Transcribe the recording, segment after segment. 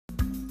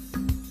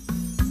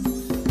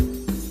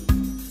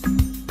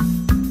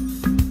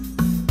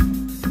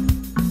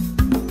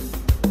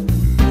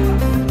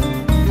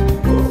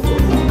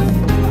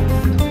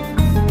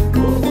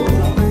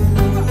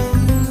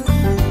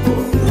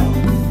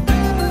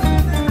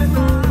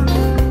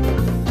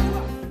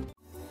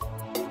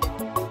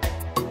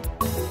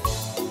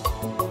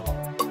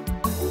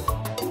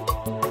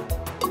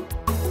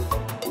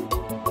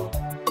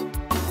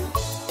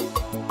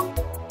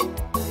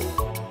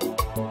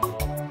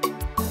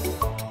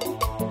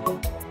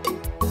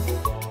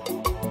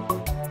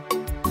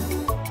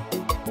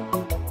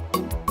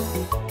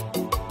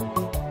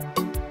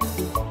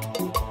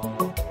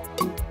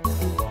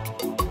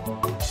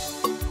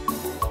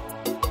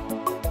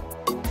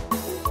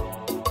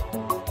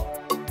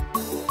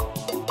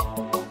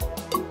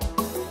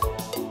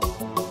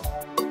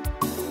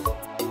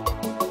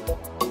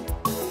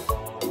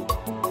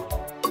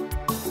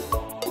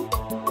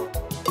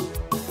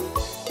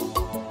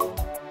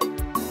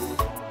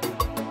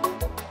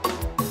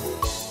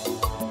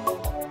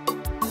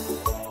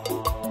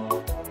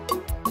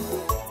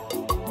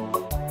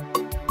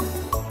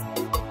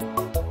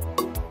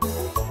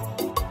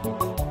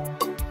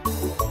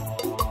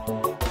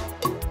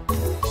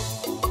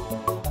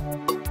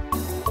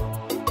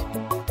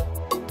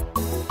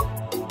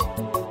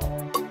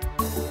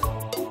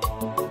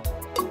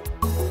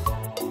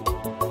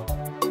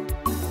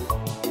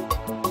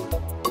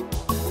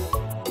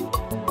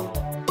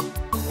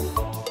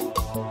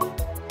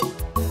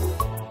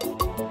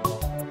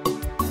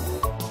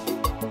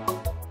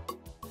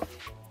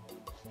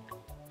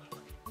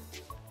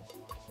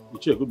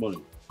Ichie, good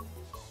morning.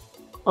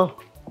 Oh,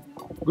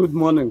 good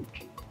morning,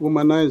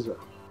 womanizer.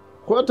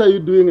 What are you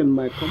doing in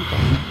my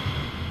compound?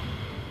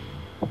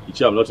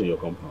 Ichie, I'm not in your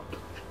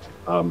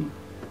compound.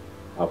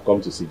 I've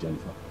come to see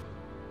Jennifer.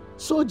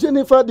 So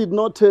Jennifer did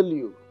not tell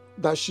you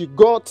that she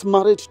got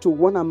married to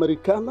one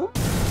Americana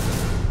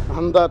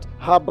and that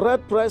her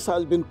bride price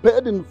has been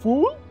paid in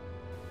full?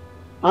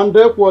 And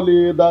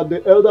equally that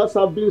the elders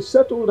have been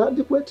settled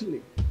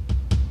adequately.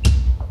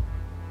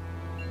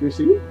 You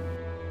see?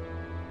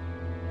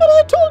 But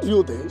I told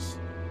you this.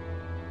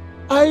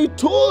 I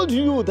told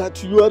you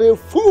that you are a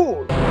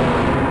fool,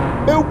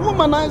 a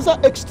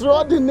womanizer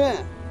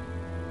extraordinaire.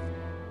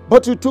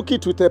 But you took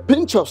it with a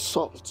pinch of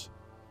salt.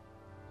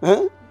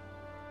 Eh?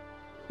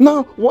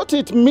 Now, what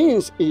it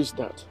means is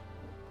that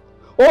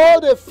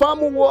all the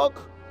farm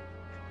work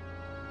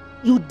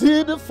you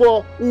did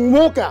for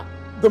Nwoka,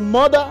 the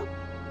mother,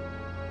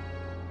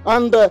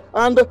 and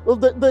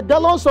the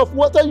gallons of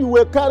water you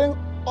were carrying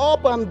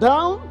up and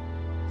down,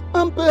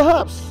 and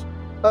perhaps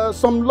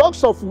some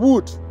logs of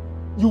wood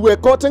you were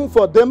cutting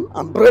for them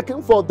and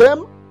breaking for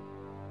them,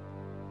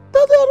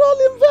 that they are all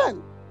in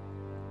vain.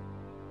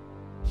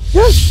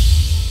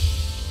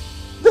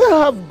 Yes, they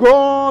have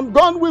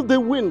gone with the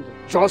wind,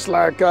 just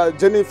like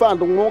Jennifer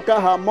and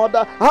Nwoka, her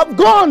mother, have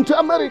gone to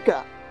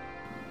America.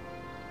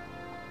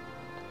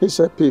 It's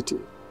a pity.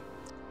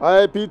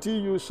 I pity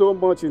you so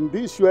much in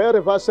this your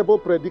irreversible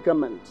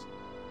predicament.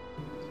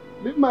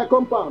 Leave my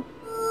compound.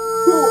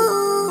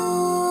 Go.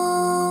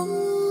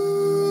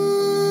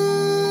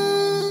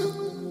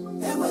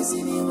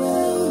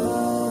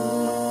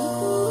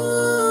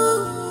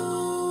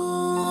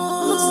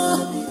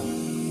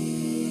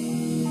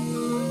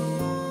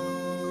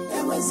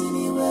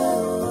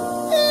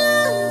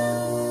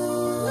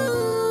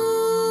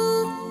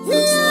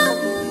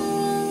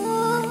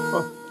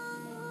 Oh.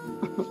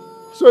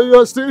 So you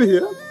are still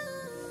here?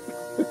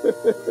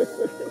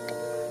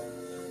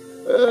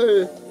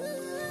 Hey,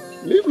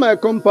 leave my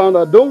compound.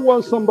 I don't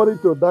want somebody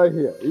to die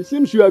here. It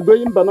seems you are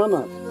going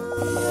bananas.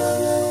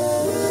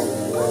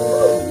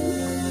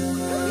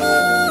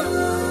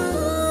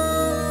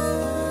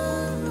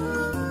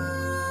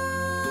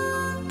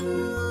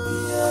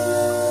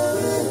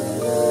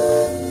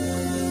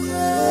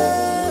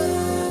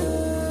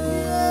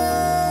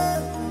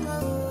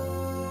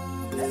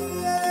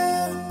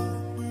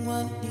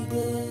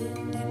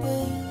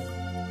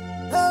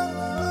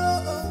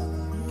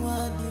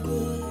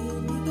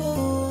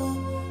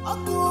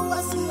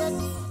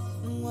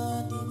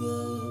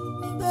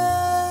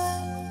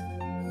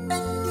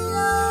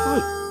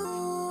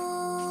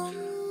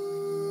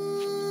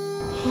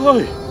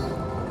 Hi.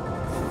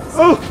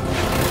 Oh.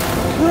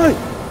 Hi.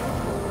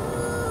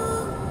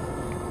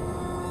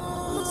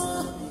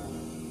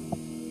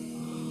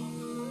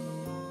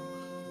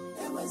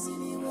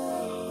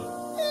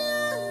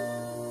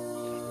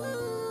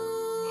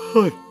 Hi.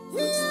 Hi.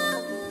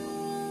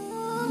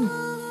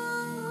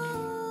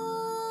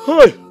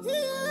 Hi.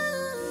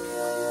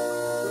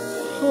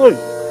 Hi.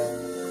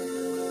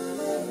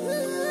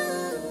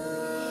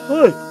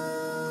 Hi.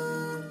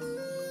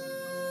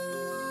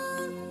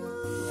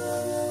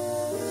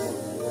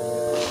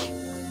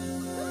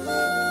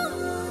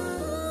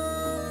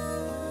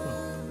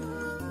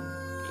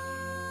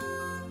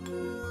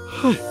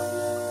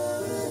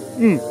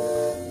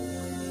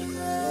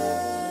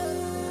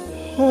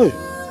 Hi.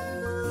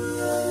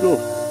 No.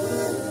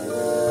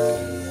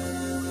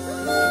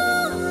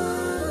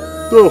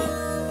 No.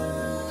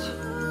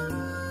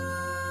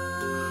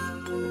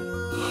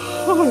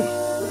 Hi.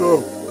 No.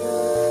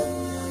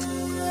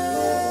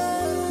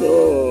 No.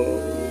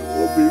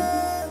 Obi.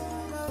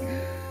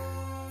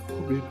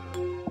 Obi.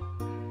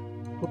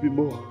 Obi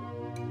more.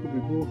 Obi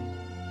more.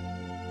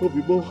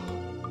 Obi more.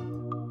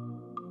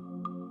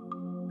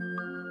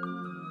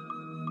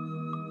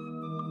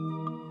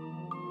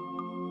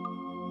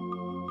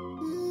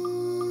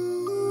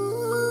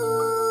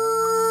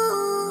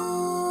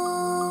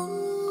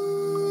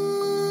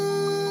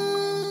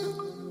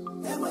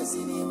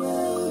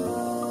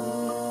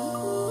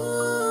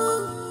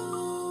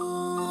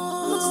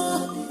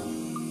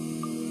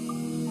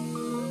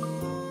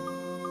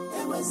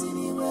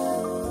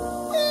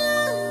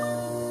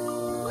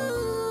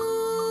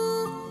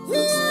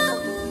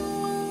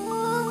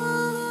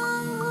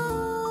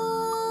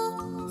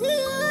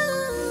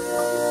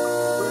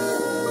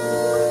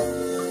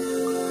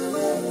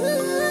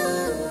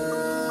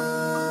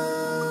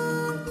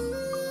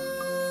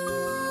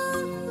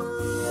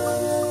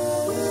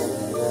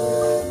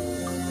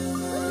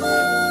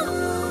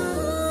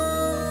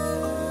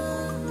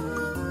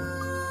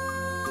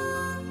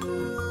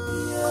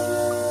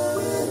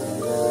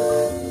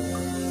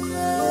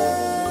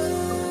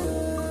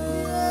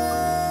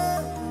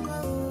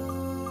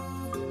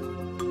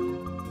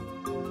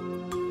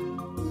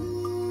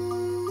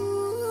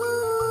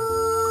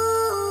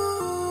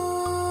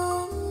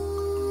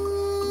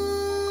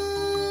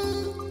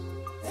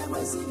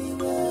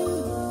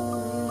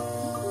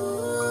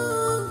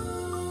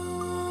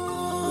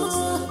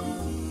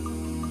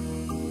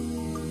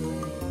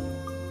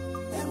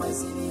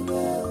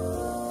 Anywhere.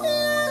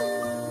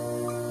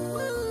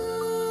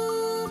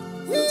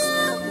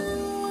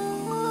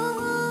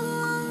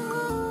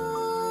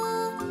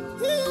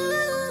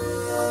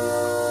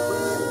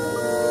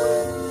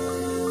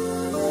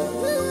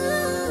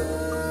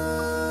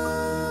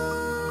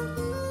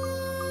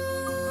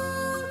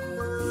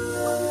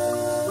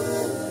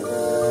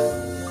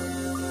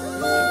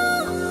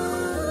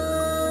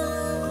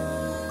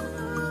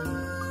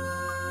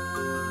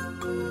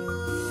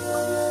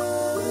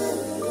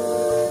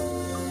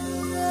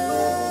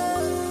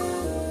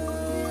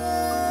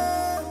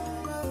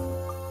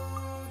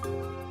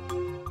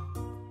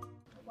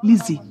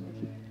 Lizzie,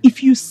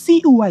 if you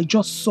see who I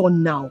just saw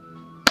now,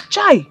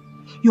 chai,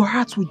 your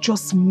heart will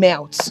just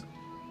melt.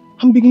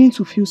 I'm beginning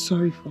to feel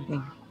sorry for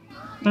him.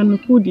 And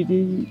who did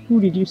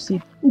you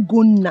see?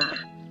 Ugonna.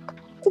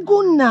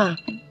 Ugonna.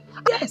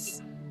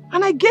 Yes.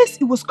 And I guess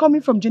it was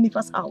coming from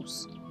Jennifer's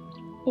house.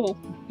 Oh,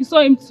 you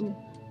saw him too?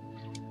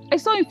 I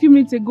saw him a few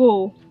minutes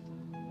ago,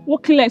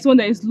 walking like someone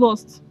that is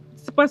lost,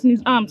 slippers in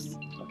his arms.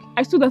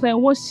 I stood as I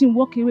watched him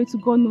walk away to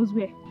God knows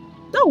where.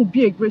 That would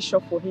be a great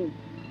shot for him.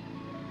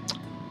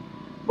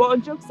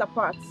 But jokes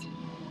apart,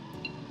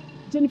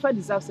 Jennifer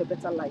deserves a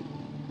better life.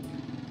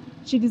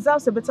 She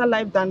deserves a better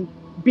life than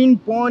being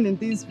born in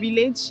this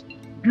village,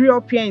 grew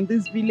up here in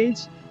this village,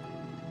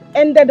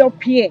 ended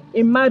up here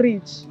in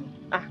marriage.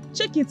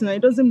 Check it now,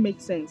 it doesn't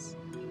make sense.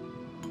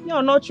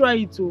 I'll not try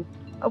it too.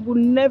 I will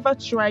never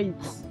try it.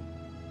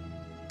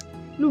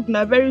 Look,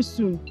 now very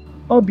soon,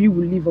 Obi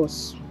will leave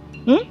us.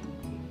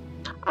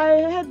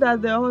 I heard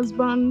that the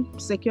husband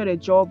secured a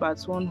job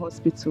at one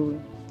hospital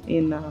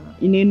in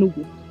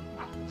Enugu.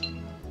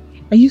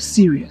 Are you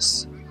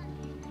serious?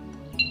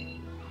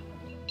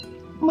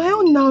 My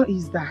own now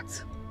is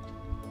that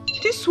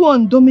this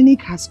one,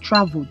 Dominic, has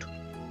traveled.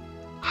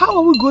 How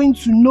are we going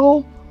to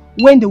know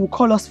when they will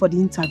call us for the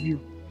interview?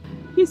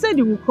 He said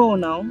he will call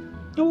now.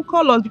 He will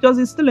call us because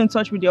he's still in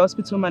touch with the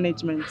hospital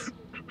management.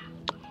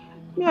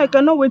 I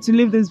cannot wait to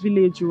leave this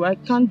village. I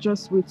can't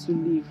just wait to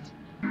leave.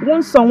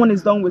 Once someone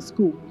is done with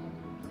school,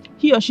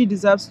 he or she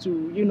deserves to,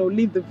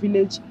 leave the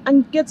village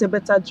and get a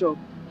better job.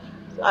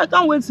 So I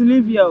can't wait to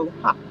leave here.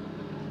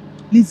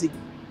 Lizzie,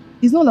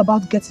 it's not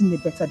about getting a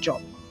better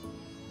job.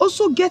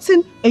 Also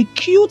getting a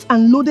cute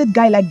and loaded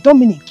guy like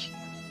Dominic.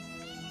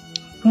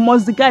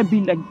 Must the guy be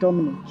like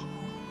Dominic?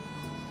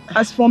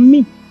 As for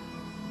me,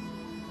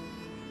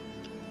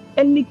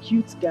 any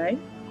cute guy,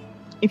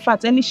 in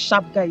fact, any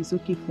sharp guy is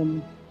okay for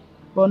me.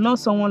 But not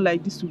someone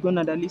like this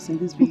Ugonna that lives in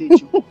this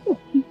village.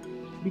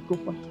 Big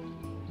open.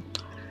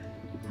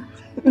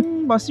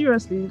 But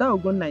seriously, that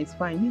Ugonna is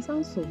fine. He's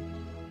handsome.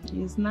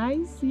 He's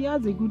nice. He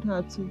has a good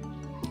heart too.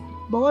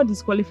 But what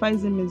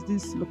disqualifies him is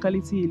this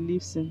locality he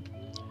lives in.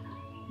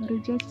 I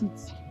reject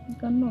it. You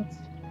cannot.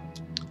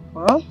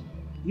 Well,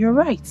 you're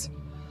right.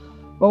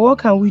 But what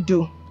can we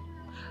do?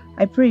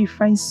 I pray you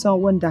find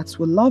someone that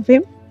will love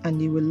him and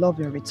he will love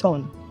in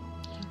return.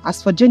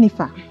 As for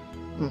Jennifer,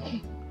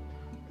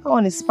 that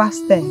one is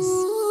past tense.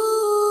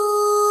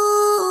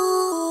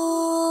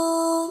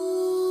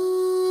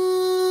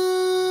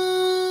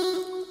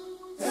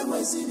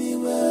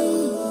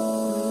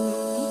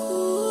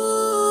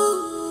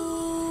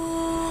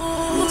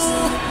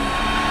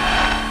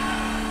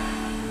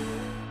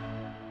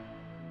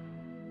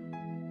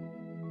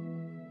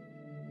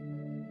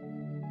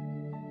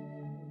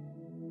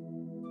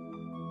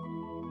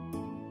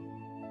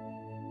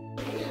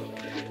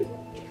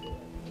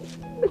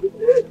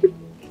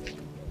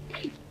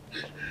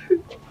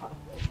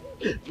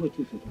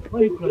 Why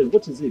are you crying?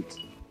 What is it?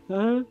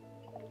 Huh?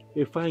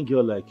 A fine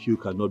girl like you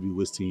cannot be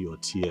wasting your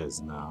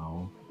tears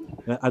now.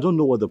 I don't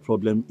know what the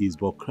problem is,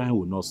 but crying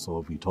will not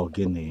solve it.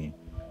 Ogene,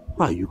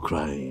 why are you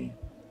crying?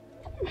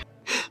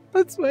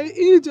 At my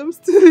age, I'm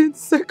still in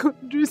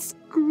secondary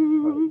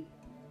school.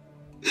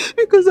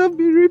 Because I've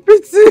been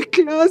repeating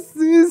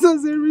classes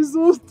as a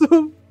result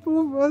of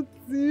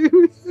poverty.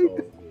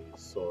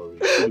 Sorry.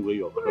 See the way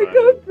you're crying. I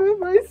can't pay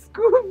my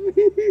school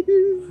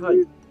fees.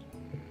 Hi.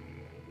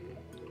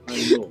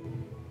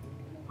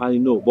 I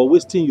know, but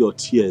wasting your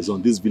tears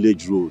on this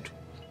village road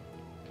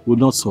will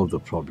not solve the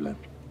problem.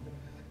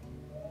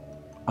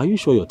 Are you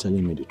sure you're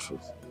telling me the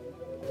truth?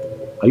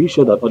 Are you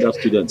sure that other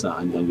students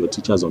and your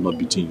teachers are not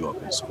beating you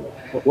up in school?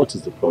 What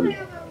is the problem?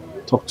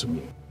 Talk to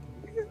me.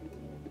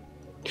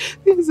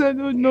 Things are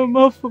not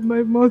normal for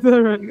my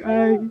mother and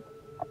I.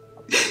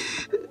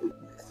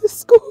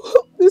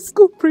 The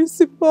school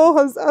principal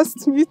has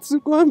asked me to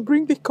go and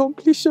bring the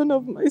completion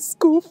of my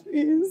school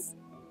fees.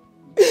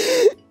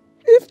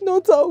 If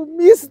not, I'll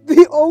miss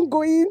the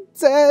ongoing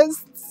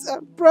tests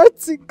and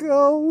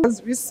practicals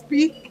as we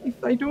speak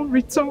if I don't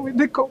return with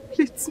the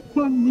complete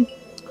money.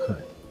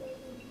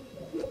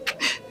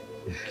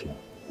 Okay.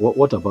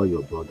 What about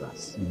your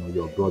brothers?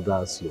 Your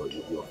brothers,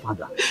 your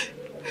father?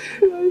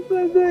 My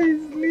father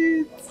is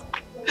late.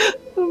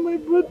 And my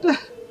brother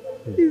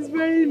is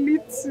very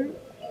little.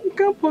 He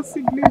can't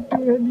possibly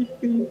do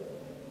anything.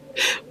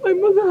 My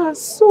mother has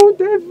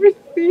sold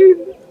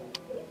everything.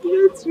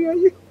 Yet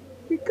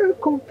we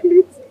can't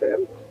complete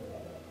them.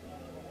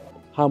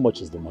 How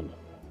much is the money?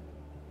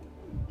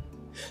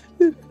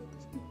 The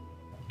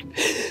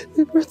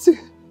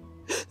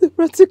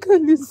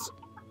practical is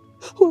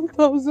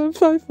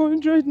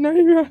 1,500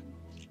 naira.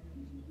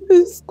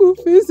 The school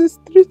fees is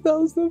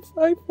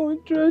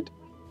 3,500.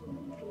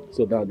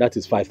 So that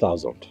is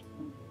 5,000.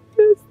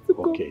 Yes, to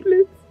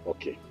complete.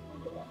 Okay.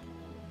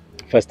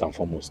 First and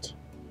foremost,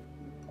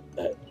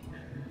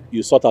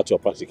 you sort out your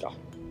practical,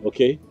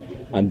 okay?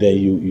 And then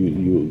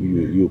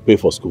you pay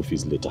for school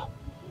fees later.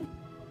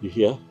 You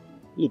hear?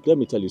 Look, let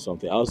me tell you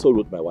something. I also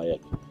wrote my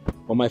WAEC,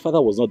 but my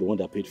father was not the one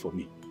that paid for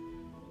me.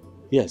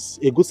 Yes,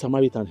 a good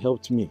Samaritan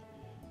helped me.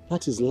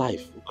 That is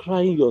life.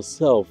 Crying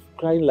yourself,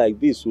 crying like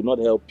this will not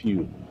help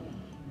you.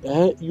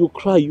 You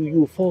cry,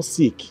 you fall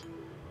sick.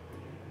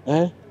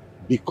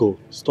 Biko,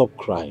 stop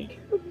crying.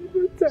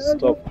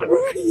 Stop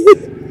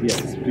crying.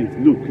 Yes, please.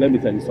 Look, let me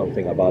tell you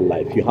something about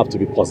life. You have to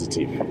be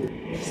positive.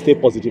 Stay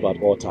positive at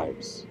all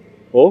times.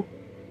 Oh,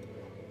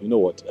 you know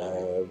what?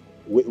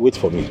 Wait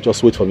for me.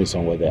 Just wait for me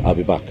somewhere there. I'll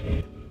be back.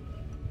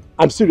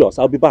 I'm serious.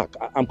 I'll be back.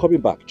 I'm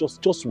coming back.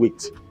 Just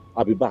wait.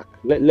 I'll be back.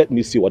 Let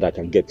me see what I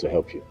can get to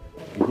help you.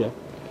 You hear?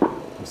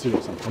 I'm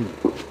serious. I'm coming.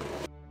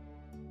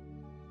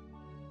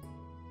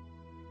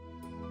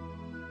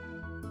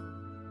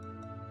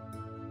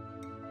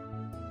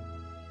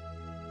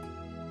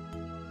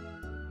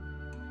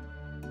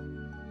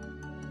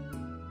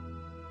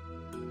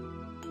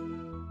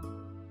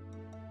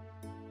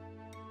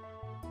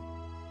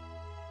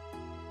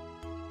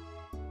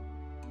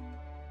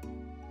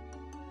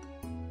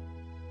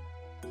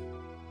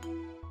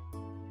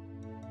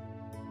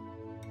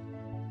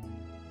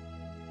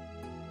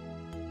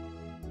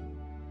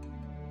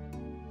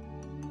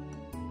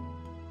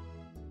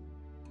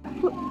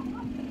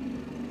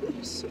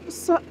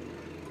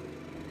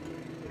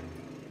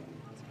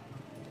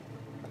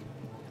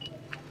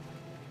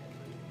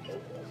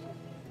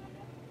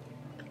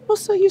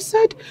 So you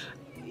said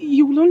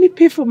you will only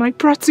pay for my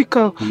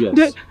practical.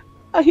 Yes.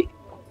 I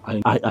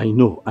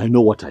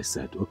know what I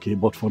said, okay?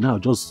 But for now,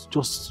 just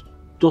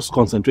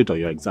concentrate on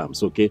your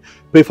exams, okay?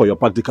 Pay for your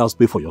practicals,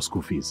 pay for your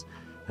school fees.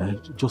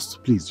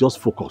 Please, just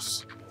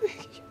focus.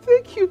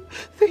 Thank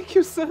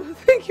you, sir.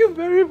 Thank you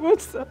very much,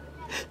 sir.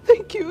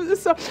 Thank you,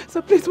 sir.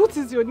 So please, what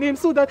is your name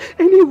so that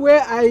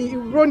anywhere I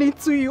run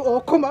into you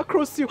or come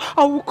across you,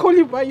 I will call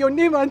you by your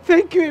name and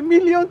thank you a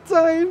million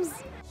times.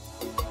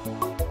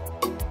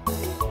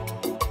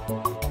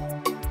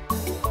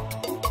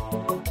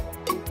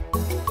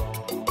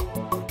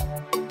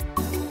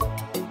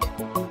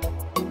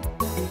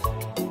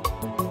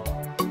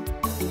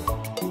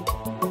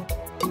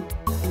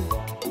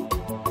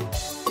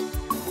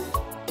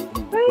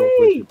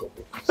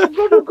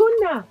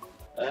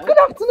 Good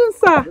afternoon,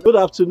 sir. Good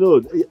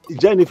afternoon.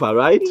 Jennifer,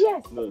 right?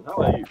 Yes. How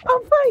are you?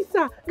 I'm fine,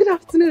 sir. Good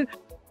afternoon.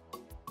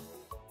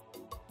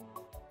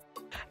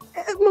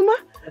 Mama,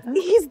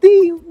 he's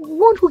the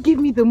one who gave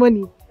me the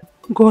money.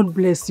 God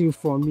bless you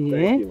for me,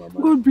 Thank you,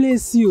 Mama. God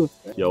bless you.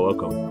 You're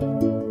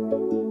welcome.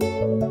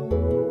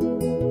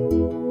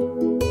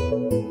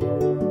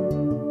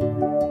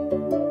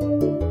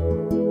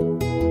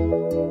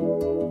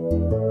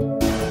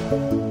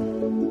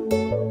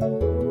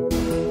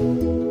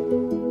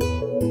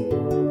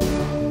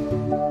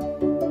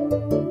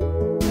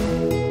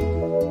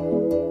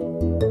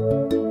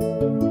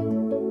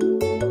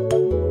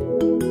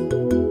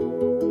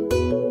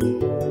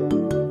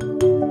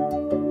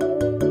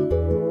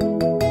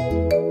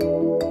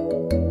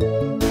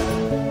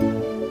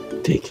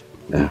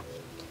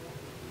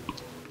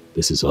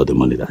 This is all the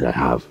money that I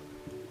have,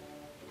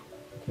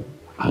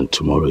 and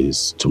tomorrow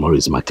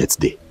is market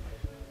day,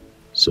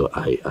 so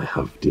I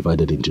have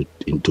divided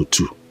into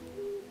two.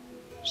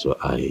 So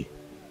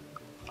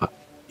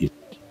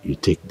you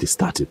take this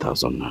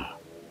 30,000 now.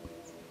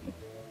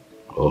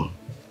 Oh,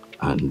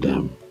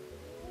 and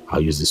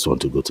I'll use this one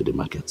to go to the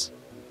market.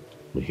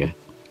 Okay.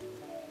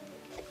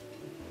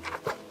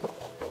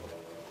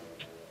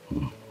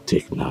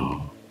 Take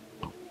now.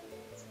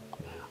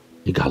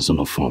 You guys don't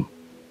know form.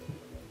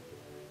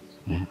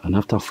 And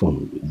after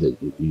form,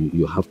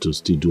 you have to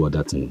still do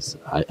other things.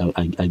 I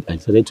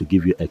decided to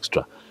give you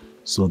extra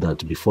so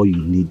that before you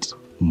need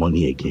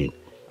money again,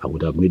 I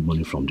would have made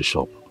money from the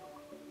shop.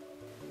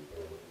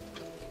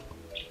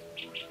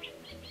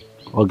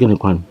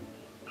 Organic one.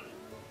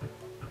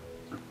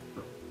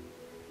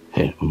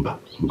 Hey, mba.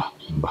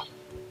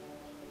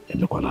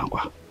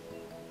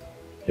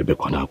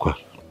 Ebekwanakwa.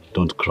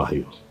 Don't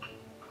cry.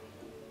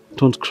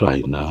 Don't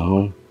cry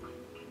now.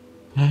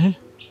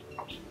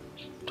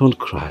 Don't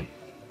cry.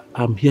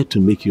 I'm here to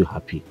make you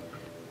happy.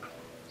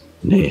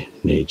 Ne,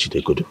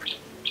 Jidegodo.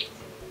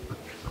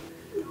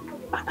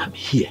 I'm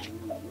here.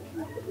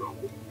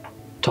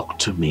 Talk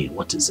to me.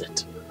 What is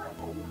it?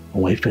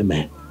 Wife and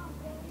man.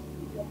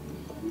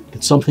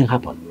 Did something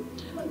happen?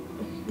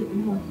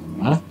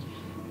 Huh?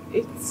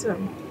 It's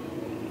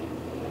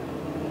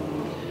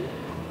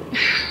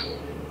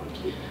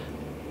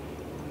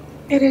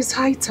it is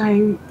high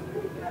time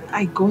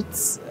I got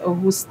a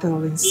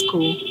hostel in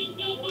school.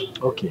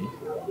 Okay.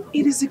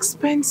 It is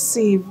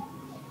expensive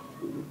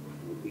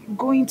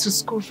going to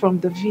school from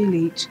the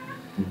village,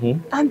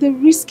 and the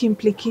risk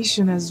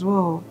implication as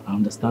well. I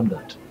understand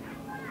that.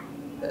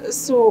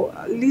 So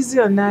Lizzie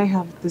and I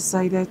have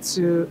decided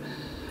to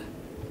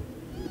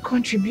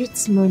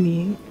contribute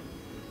money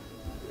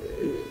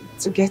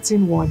to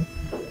getting one.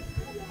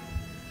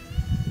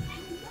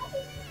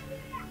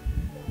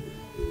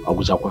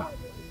 Aguchakwa?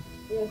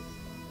 Yes.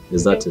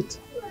 Is that it?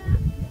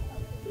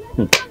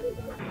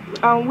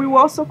 We will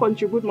also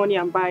contribute money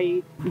and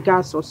buy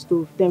gas or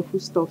stove, then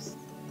foodstuffs.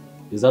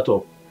 Is that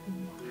all?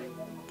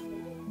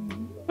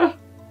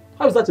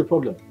 How is that a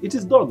problem? It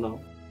is done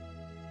now.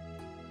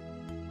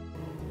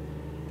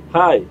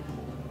 Hi.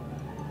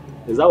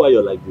 Is that why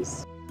you're like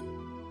this?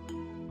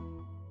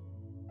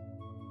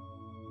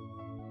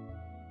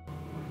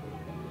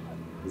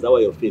 Is that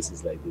why your face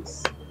is like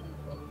this?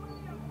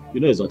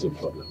 You know it's not a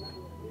problem.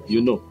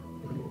 You know.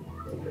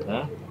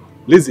 Huh?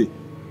 Lizzie,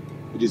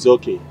 it is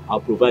okay.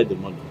 I'll provide the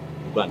money.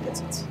 You go and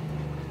get it.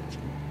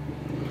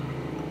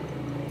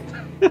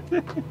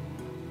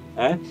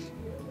 Eh?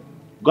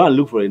 Go and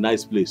look for a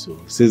nice place, so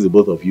since the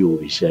both of you will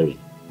be sharing.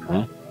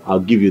 Eh? I'll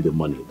give you the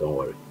money, don't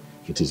worry.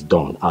 It is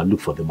done. I'll look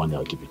for the money,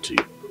 I'll give it to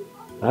you.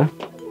 Huh?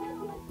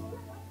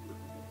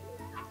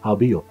 I'll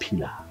be your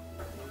pillar.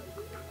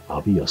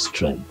 I'll be your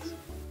strength.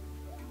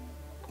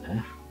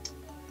 Eh?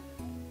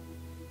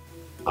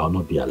 I'll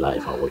not be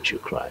alive and watch you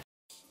cry.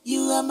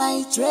 You are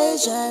my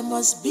treasure, I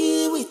must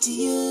be with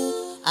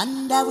you,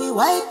 and I will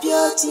wipe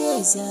your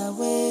tears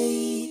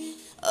away.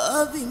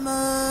 Oh, be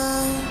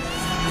mine.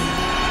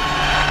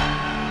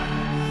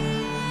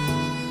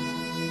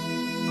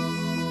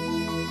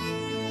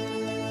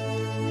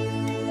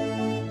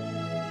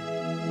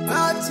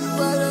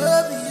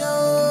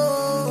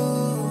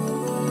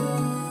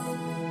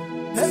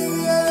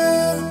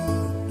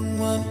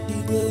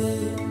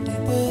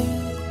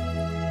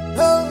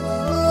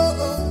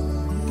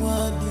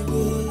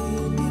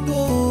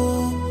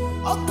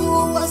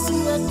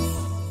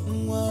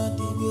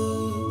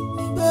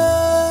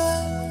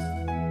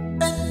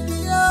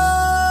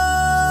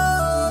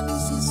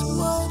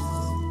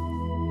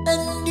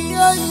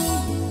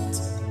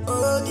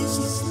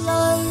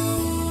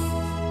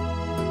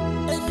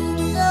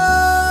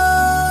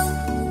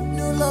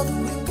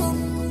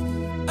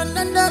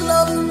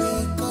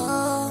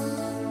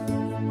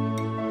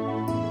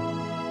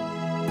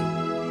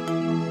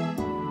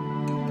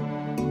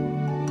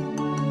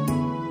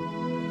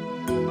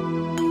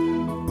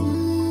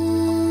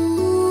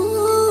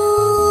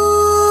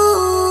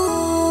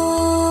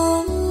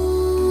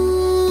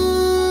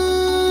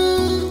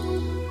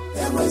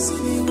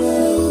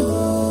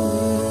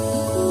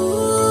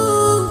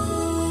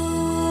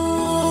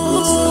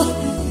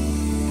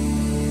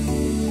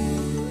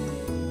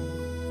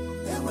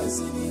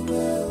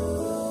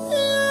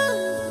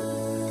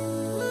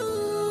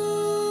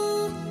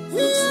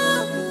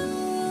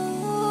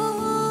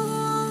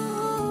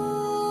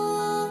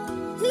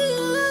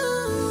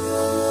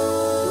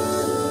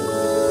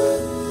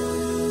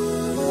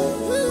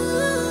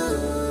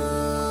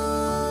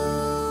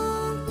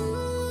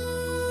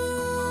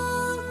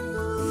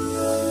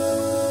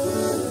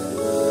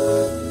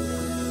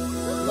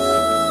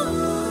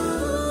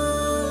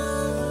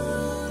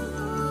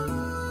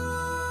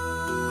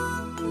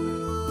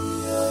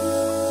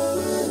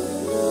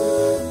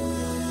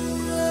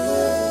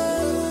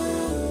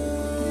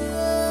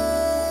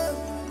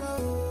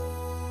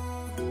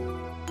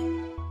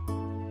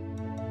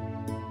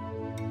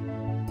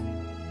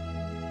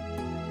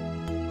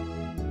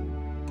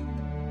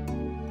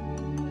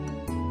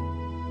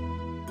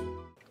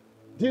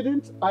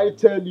 Didn't I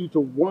tell you to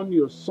warn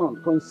your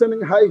son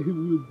concerning how he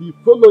will be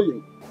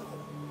following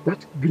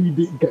that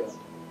greedy girl?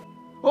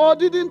 Or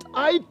didn't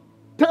I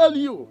tell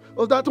you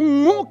that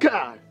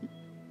Moka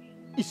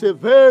is a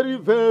very,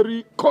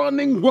 very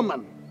cunning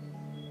woman?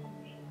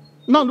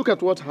 Now look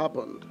at what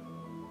happened.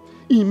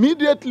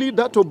 Immediately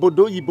that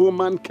Obodo Igbo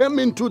man came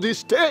into the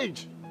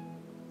stage,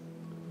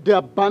 they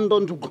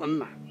abandoned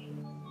Ghana.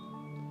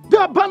 They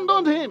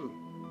abandoned him.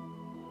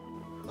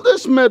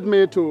 This made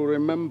me to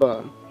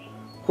remember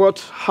what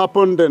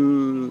happened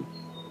in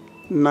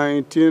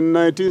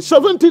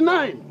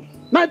 1979,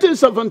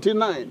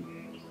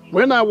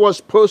 when I was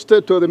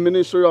posted to the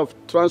Ministry of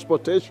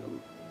Transportation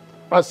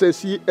as a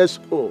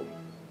CSO.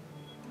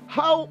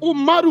 How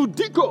Umaru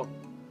Diko,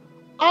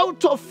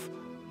 out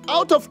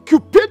of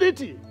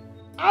cupidity,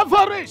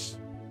 avarice,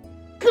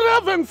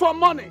 craving for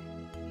money,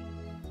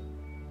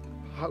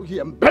 how he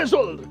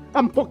embezzled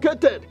and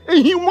pocketed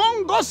a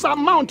humongous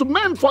amount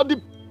meant for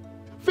the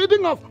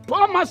feeding of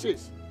poor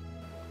masses,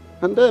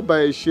 and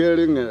thereby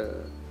sharing a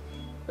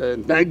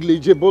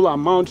negligible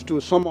amount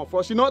to some of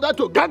us in order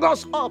to gag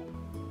us up.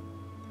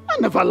 I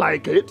never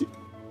like it.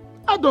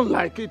 I don't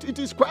like it. It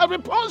is quite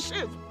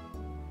repulsive.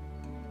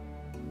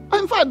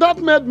 In fact, that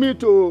made me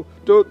to...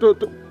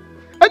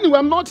 Anyway,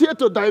 I'm not here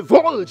to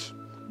divulge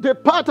the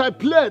part I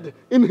played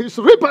in his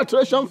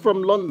repatriation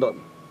from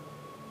London.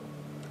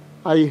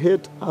 I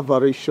hate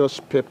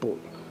avaricious people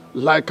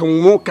like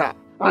Moka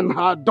and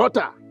her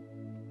daughter.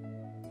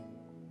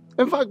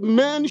 In fact,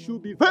 men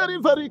should be very,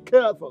 very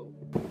careful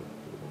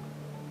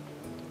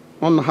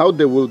on how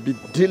they will be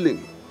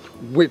dealing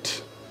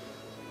with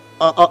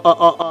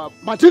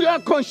material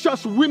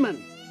conscious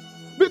women,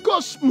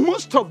 because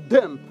most of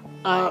them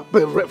are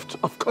bereft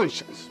of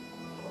conscience.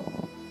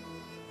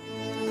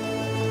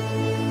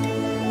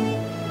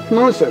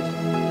 Nonsense.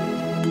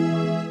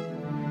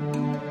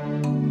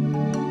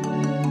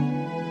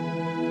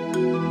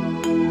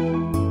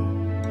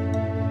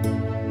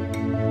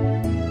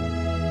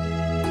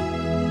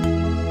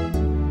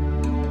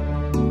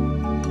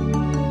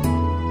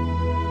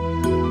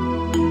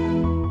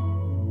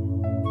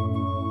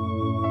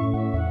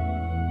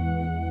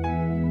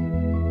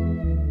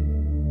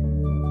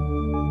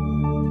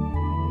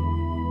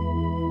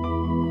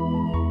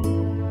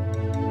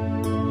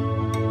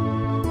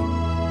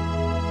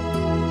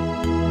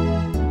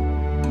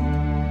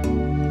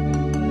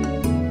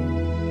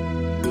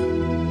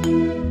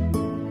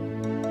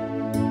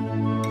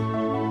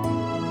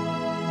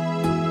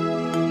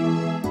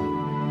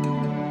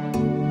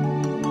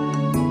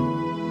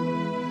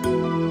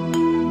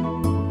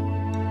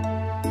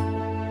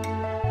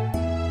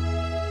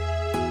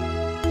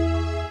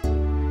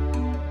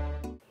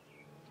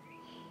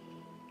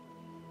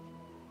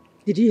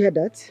 Did you hear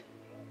that?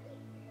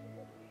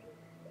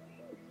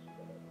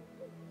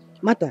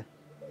 Mata,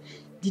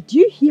 did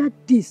you hear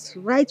this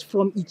right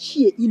from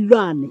Ichie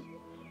Iluane?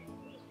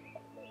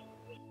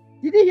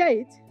 Did you hear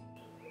it?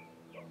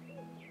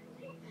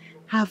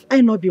 Have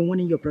I not been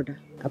warning your brother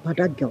about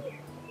that girl?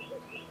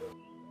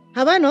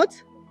 Have I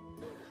not?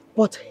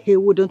 But he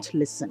wouldn't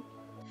listen.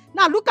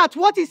 Now look at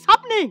what is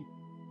happening.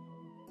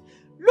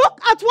 Look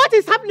at what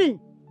is happening.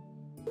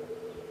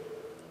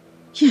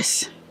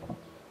 Yes.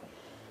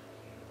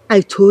 I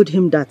told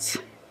him that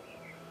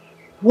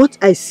what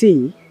I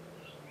say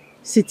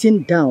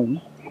sitting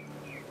down,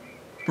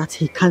 that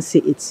he can't say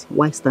it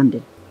while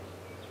standing.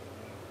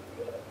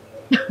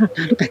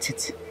 Now look at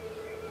it.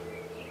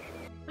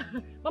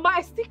 Mama,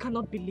 I still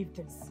cannot believe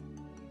this.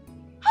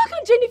 How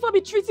can Jennifer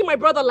be treating my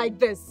brother like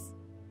this?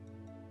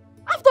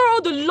 After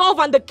all the love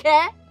and the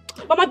care?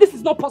 Mama, this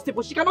is not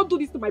possible. She cannot do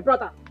this to my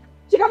brother.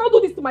 She cannot do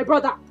this to my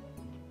brother.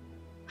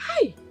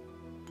 Hi.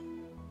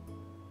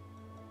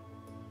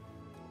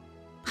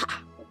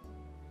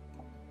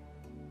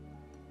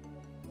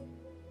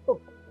 Oh,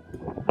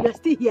 you're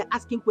still here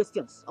asking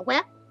questions. Okay?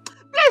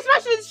 Please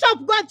rush to the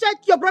shop. Go and check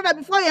your brother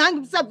before he hangs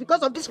himself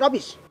because of this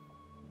rubbish.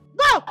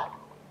 Go!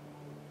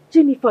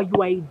 Jennifer,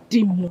 you are a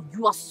demon.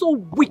 You are so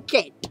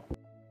wicked.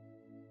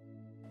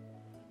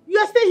 You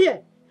are still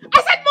here.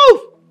 I said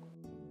move!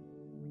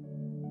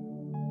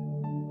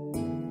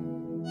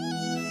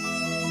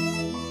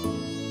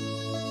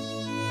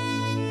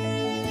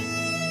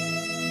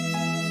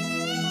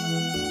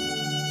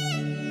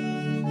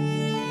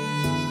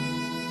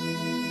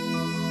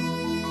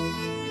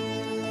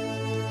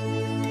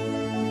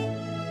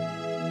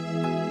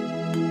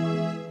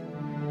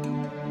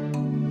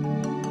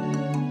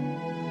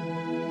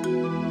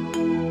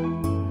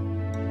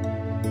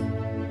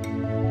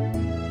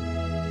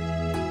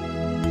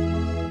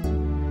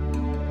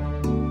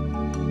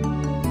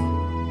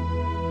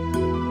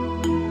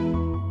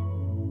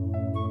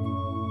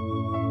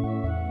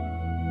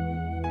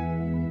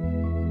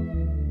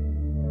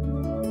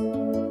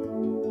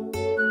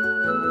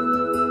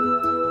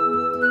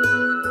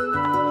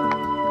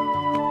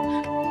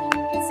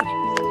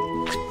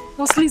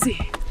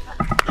 Lizzie,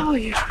 how are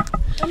you?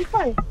 I'm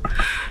fine.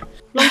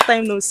 Long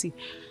time no see.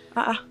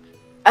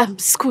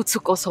 School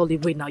took us all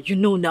away now. You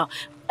know now.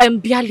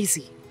 Bia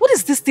Lizzie, what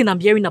is this thing I'm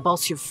hearing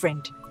about your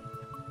friend?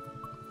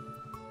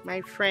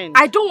 My friend?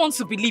 I don't want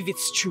to believe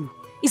it's true.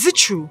 Is it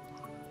true?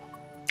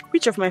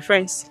 Which of my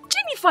friends?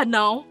 Jennifer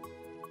now.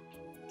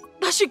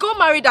 That she got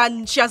married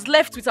and she has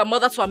left with her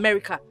mother to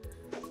America.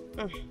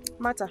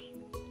 Mata,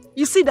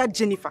 you see that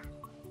Jennifer?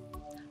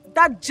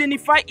 That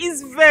Jennifer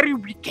is very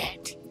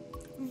wicked.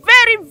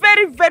 Very,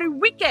 very, very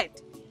wicked.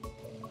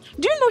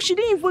 Do you know she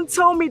didn't even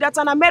tell me that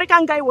an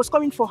American guy was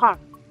coming for her?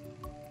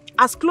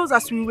 As close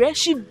as we were,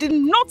 she did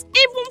not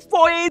even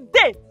for a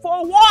day,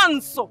 for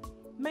once,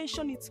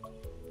 mention it.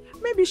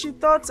 Maybe she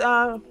thought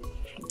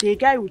the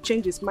guy would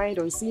change his mind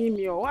on seeing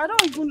me, or I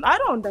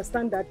don't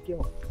understand that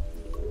girl.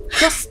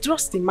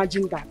 Just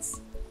imagine that.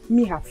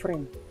 Me, her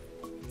friend.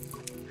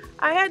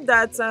 I heard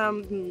that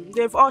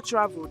they've all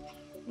traveled.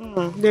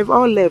 They've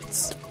all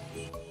left.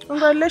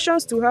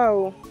 Congratulations to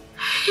her.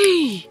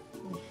 Hey,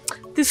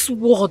 this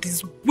world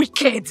is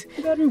wicked.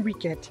 Very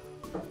wicked.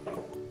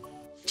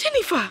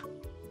 Jennifer,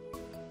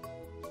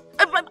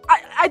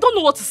 I don't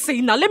know what to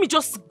say now. Let me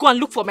just go and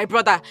look for my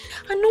brother.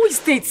 I know his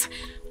date.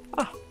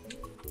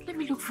 Let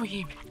me look for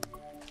him.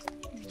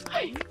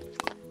 Hey.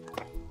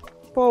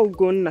 Poor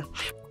Ugonna.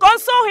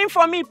 Console him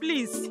for me,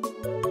 please.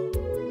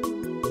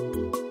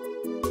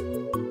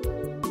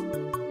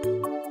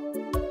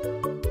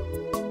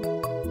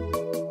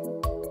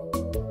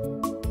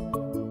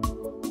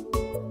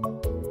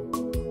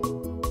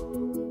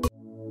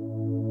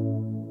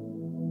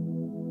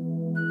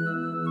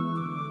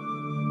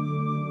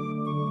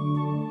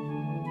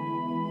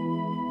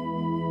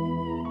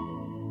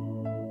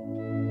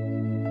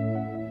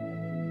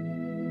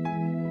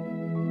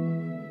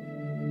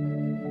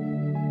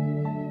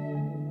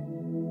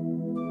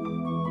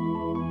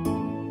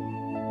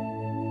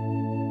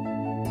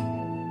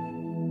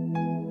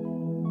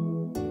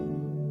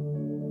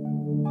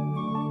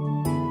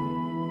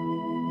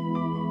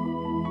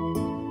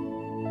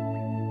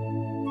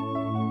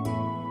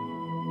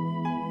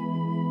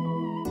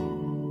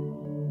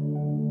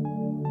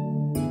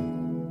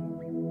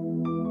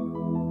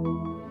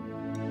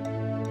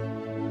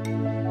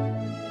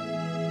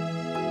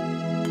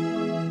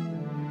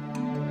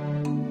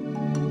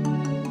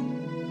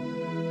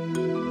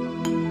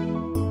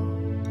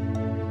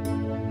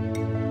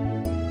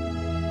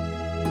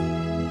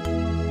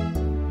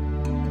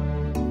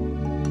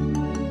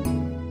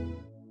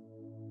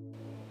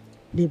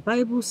 The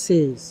Bible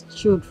says,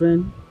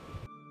 children,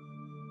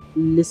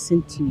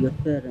 listen to your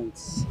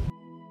parents.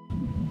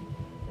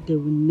 They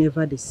will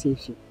never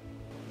deceive you.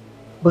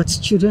 But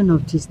children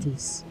of these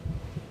days,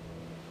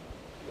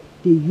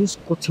 they use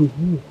cotton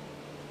wool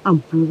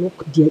and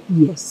block their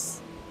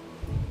ears.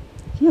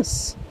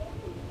 Yes.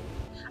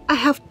 I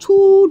have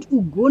told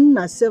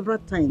Ugonna several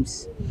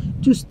times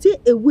to stay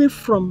away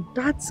from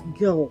that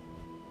girl.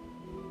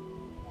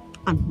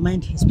 and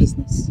mind his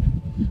business.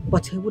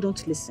 But he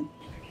wouldn't listen.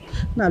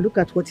 Now look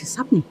at what is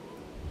happening.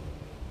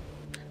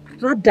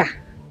 Rather,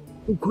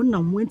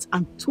 Ugonna went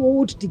and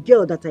told the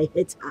girl that I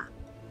hate her.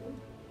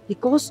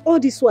 Because all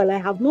this while I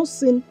have not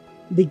seen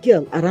the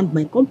girl around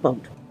my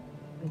compound.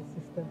 My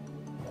sister,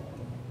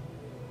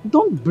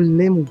 don't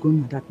blame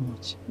Ugonna that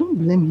much. Don't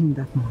blame him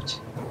that much.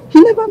 He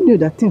never knew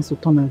that things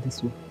would turn out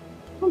this way.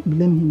 Don't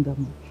blame him that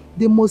much.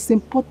 The most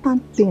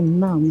important thing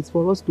now is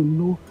for us to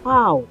know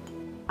how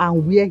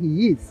and where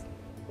he is.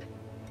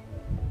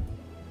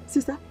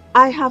 Sister,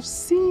 I have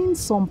seen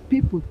some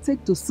people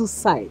take to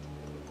suicide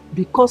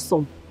because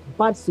of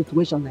bad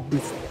situations like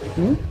this.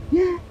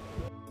 Yeah.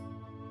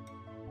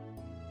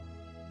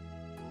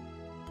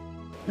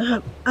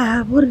 I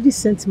have already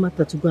sent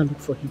Martha to go and look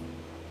for him.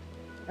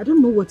 I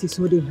don't know what is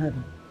holding her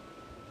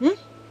down.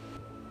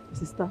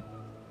 Sister,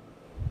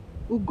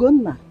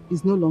 Ugonna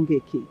is no longer a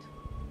kid.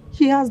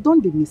 He has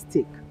done the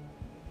mistake.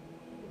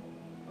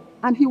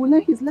 And he will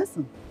learn his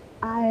lesson.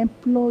 I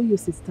implore you,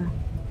 sister,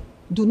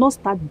 do not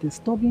start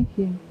disturbing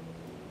him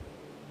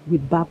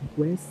with bad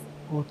words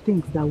or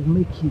things that will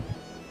make him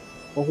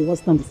or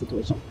worsen the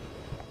situation.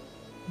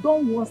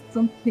 Don't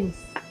worsen things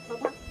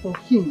for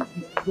him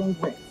with wrong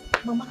words.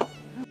 Mama,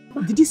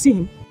 did you see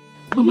him?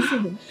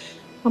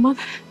 Mama,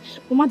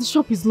 the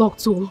shop is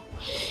locked too.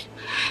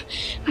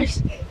 I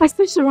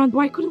searched around, but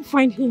I couldn't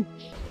find him.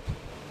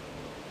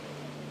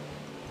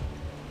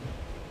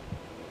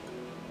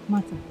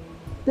 Martha,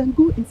 then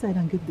go inside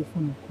and get the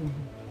phone and call him.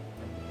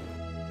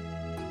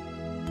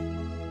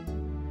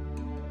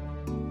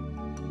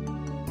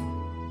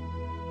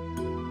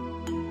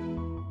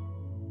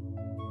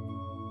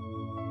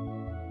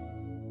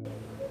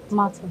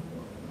 Martha,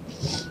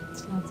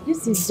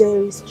 this is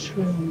very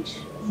strange,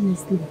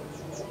 honestly.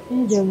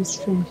 Very, very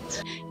strange.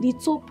 The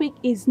topic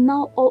is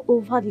now all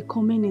over the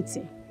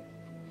community.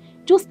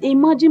 Just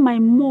imagine my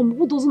mom,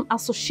 who doesn't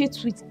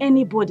associate with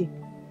anybody.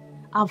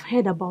 I've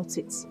heard about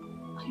it.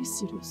 Are you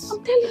serious?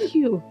 I'm telling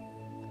you.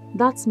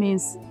 That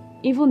means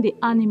even the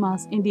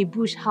animals in the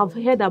bush have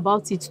heard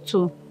about it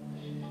too.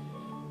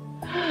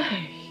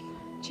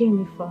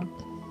 Jennifer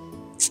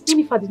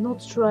did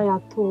not try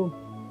at all.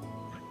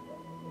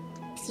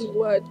 It's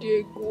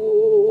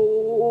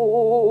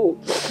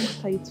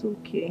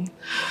okay.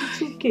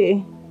 It's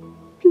okay.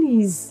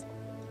 Please.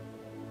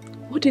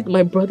 What did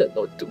my brother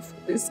not do for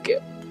this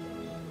girl?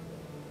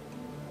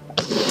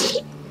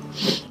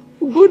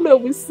 Ugonna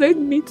will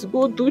send me to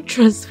go do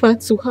transfer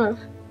to her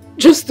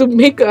just to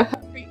make her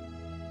happy.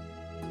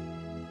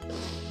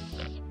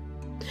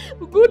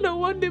 Ugonna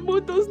one day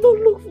more does not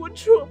look for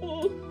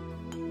trouble.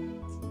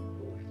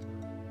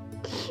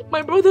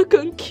 My brother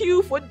can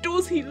kill for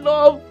those he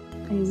loves.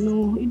 I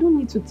know. You don't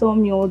need to tell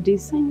me all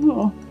this. I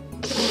know.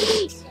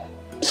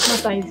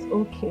 Martha, it's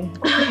okay.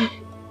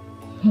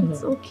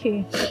 It's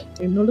okay.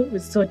 And all of a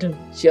sudden,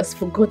 she has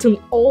forgotten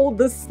all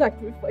the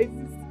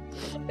sacrifices.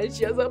 And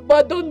she has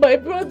abandoned my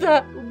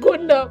brother,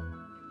 Ugonna.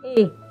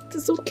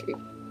 It's okay.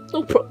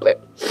 No problem.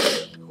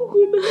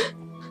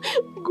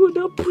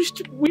 Ugonna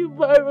pushed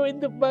Wheelbarrow in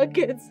the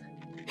market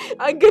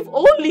and gave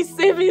all his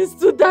savings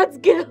to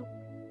that girl.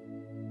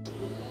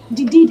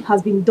 The deed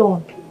has been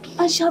done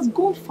and she has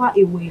gone far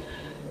away.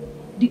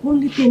 The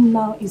only thing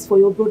now is for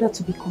your brother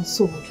to be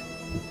consoled.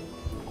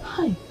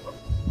 Hi.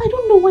 I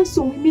don't know why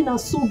some women are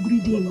so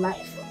greedy in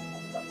life.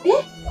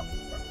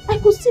 I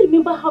could still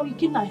remember how he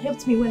came and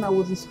helped me when I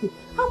was in school.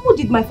 How much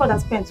did my father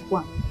spend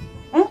one?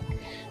 I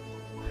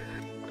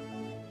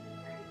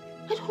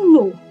don't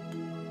know.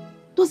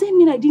 Does it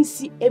mean I didn't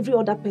see every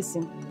other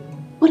person?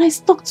 But I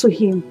stuck to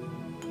him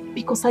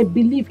because I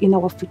believe in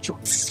our future.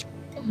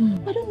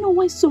 I don't know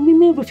why some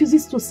women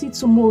refuses to see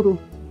tomorrow.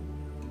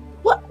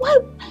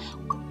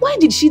 Why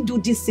did she do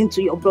this thing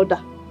to your brother?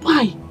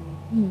 Why?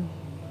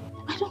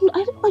 I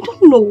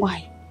don't know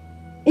why.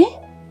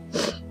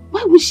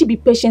 Why would she be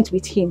patient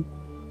with him?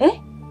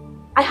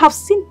 I have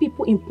seen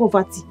people in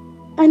poverty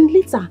and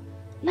later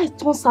life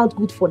turns out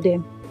good for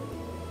them.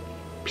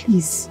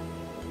 Please,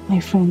 my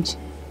friend,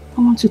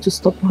 I want you to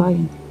stop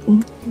crying.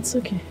 It's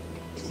okay.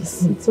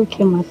 Please, it's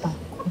okay, Martha.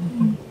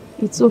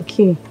 It's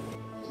okay.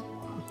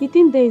 The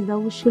thing there is that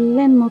we should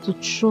learn not to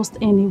trust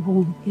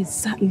anyone.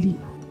 Exactly.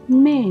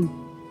 Men,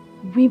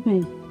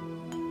 women,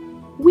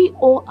 we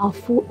all are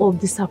full of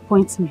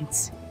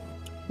disappointments,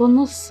 but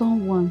not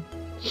someone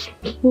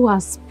who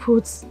has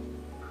put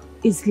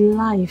his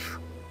life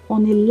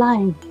on a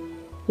line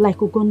like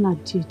Ugonna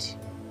did.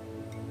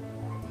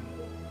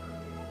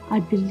 I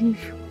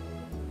believe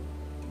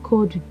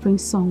God will bring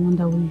someone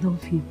that will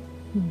love him.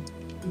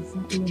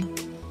 Exactly.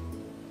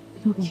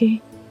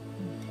 Okay?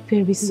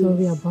 Very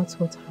sorry about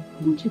what happened.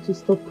 I want you to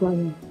stop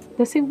crying.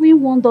 They say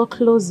when one door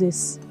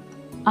closes,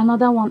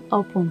 another one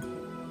opens.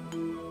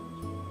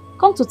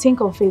 Come to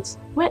think of it,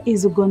 where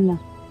is Ugonna?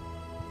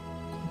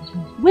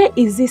 Where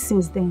is he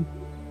since then?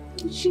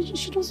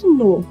 She doesn't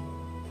know.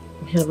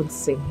 We haven't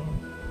seen him.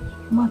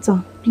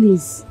 Martha,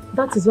 please.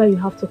 That is why you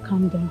have to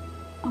calm down.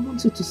 I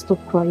want you to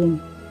stop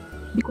crying.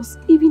 Because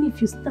even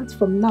if you start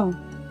from now,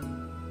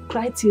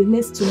 cry till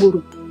next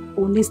tomorrow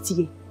or next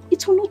year,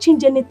 It will not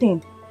change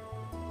anything.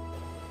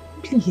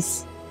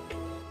 Please.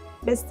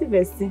 Bestie,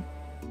 bestie.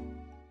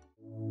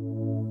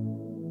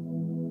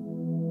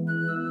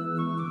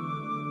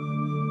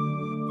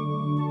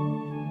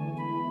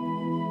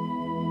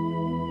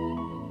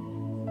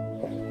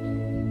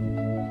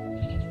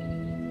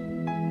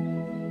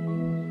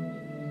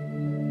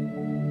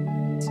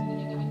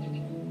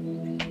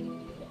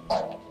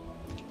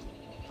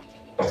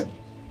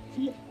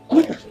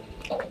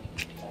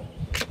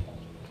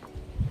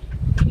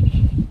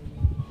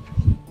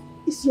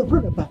 Is your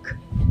brother back?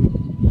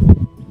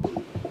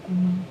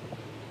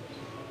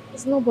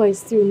 His number is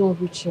still not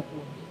reachable.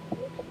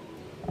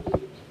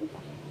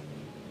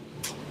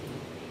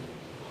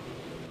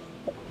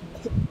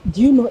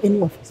 Do you know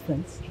any of his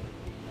friends?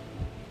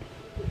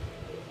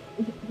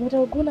 But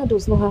Ogona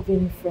does not have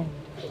any friend.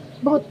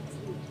 But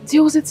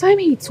there was a time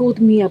he told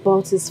me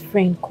about his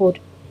friend called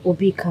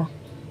Obika.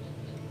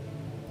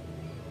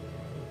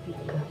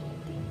 Obika.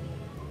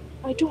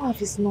 I don't have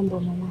his number,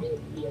 Mama.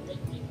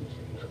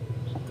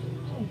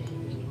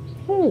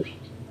 Oh.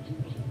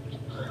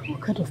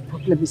 What kind of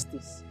problem is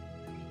this?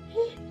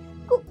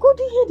 Go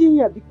to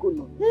here,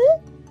 Bikono.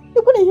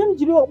 You're going to hear me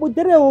about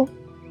the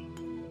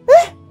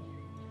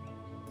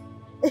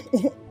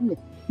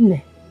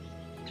Ne.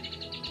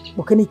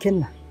 Bokani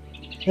Kenna.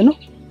 You know?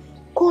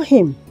 Call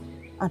him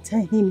and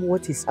tell him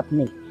what is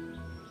happening.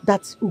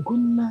 That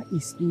Ugonna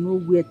is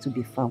nowhere to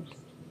be found.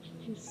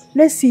 Yes.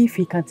 Let's see if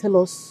he can tell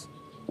us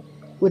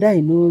whether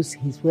he knows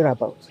his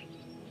whereabouts.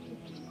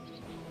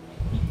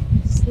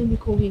 Yes, let me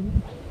call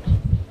him.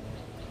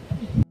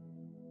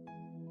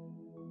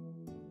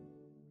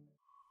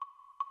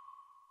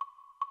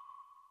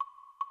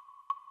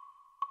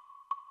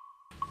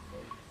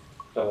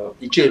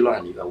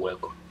 Ichelo, you are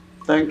welcome.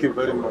 Thank you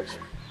very much.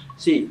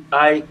 See,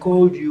 I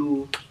called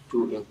you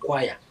to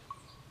inquire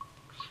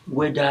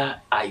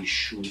whether I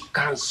should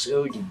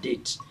cancel the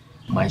date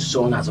my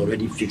son has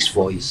already fixed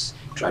for his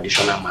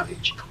traditional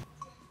marriage.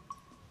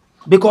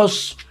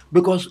 Because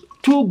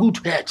two good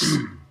heads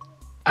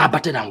are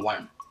better than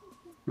one.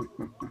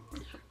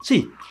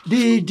 See,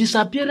 the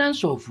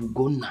disappearance of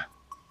Ugonna,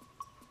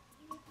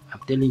 I'm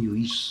telling you,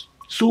 is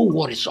so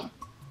worrisome.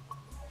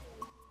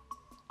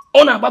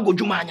 Ona bago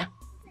jumanya.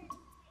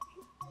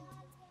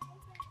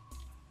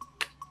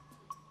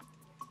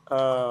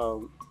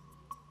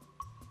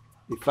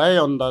 If I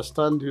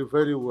understand you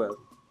very well,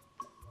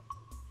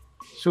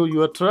 so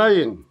you are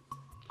trying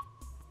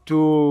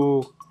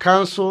to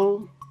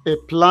cancel a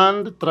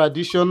planned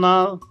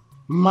traditional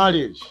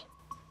marriage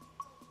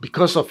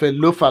because of a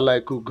loafer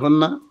like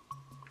Ugonna,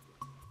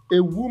 a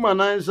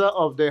womanizer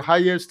of the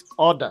highest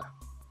order,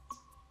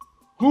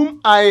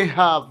 whom I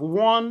have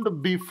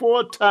warned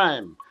before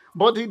time,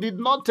 but he did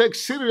not take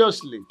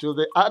seriously to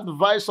the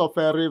advice of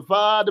a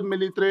revered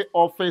military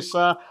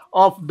officer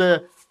of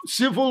the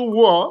Civil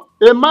War,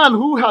 a man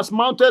who has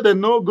mounted a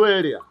no-go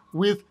area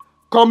with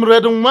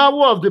Comrade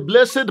Nwawo of the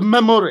blessed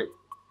memory.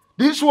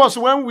 This was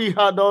when we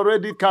had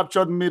already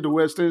captured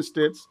Midwestern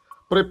states,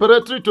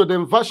 preparatory to the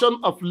invasion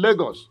of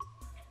Lagos.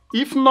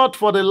 If not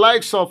for the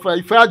likes of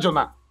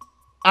Ifeajona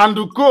and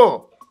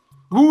Uko,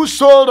 who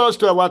sold us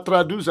to our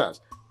traducers,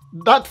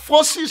 that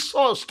forces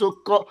us to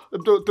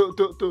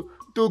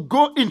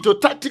go into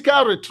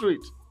tactical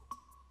retreat,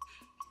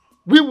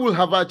 we will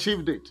have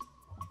achieved it.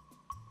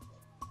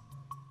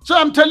 So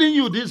I'm telling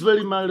you, this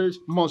very marriage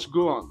must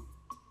go on.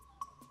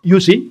 You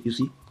see,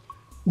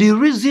 the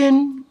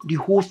reason the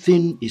whole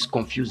thing is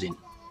confusing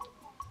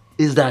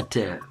is that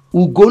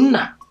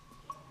Ugonna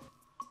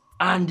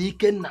and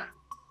Ikenna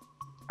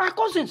are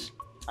cousins.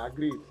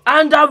 Agreed.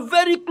 And are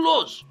very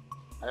close.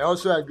 I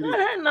also agree.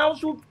 Now,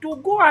 so to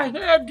go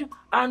ahead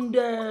and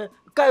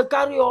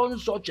carry on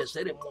such a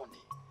ceremony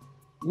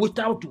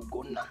without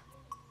Ugonna,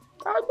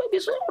 maybe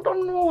so I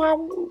don't know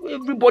how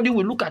everybody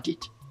will look at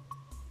it.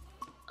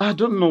 I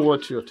don't know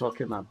what you're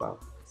talking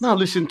about. Now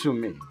listen to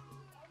me.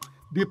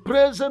 The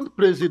present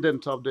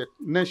president of the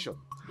nation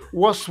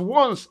was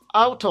once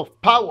out of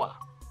power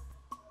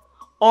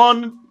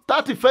on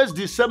 31st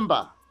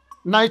December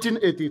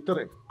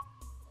 1983.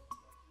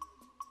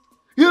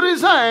 He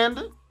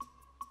resigned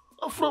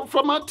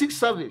from active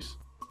service.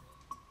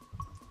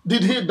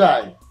 Did he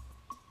die?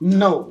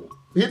 No,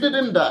 he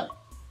didn't die.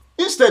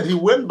 Instead, he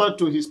went back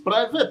to his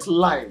private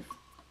life.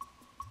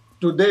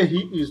 Today, he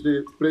is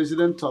the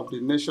president of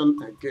the nation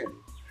again.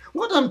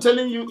 What I'm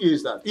telling you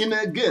is that in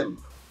a game,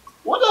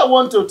 what I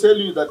want to tell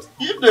you that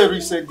if there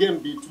is a game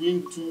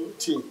between two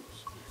teams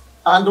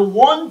and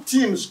one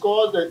team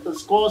scores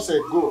a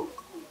goal,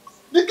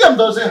 the game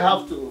doesn't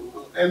have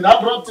to end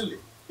abruptly.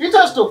 It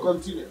has to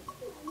continue.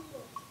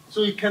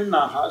 So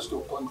Ikenna has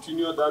to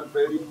continue that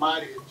very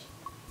marriage.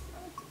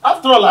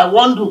 After all, I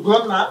want to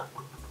go now.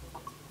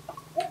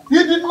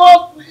 He did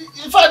not,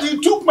 in fact, he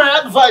took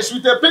my advice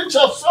with a pinch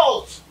of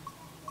salt.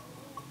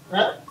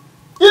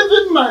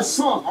 Even my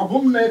son,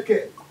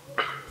 Abumneke,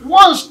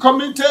 once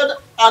committed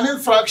an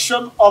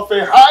infraction of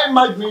a high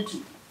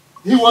magnitude.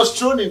 He was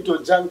thrown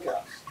into jankers.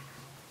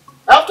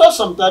 After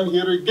some time,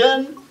 he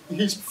regained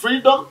his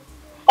freedom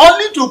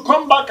only to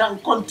come back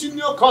and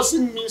continue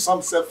causing me some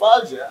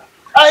sephagia.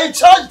 I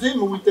charged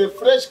him with a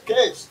fresh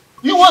case.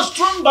 He was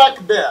thrown back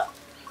there.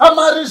 And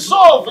my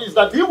resolve is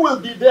that he will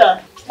be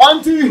there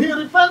until he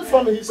repents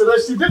from his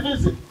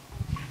recidivism.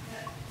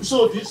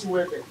 So this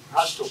wedding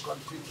has to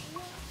continue.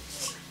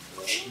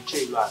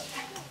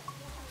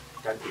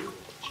 Thank you.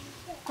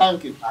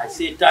 Thank you. I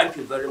say thank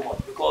you very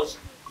much because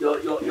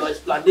your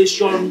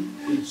explanation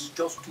is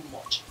just too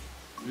much.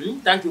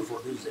 Thank you for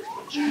this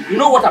explanation. You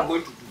know what I'm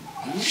going to do?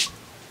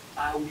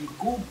 I will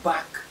go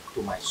back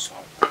to my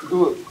son.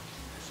 Good.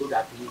 So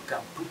that we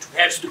can put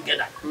heads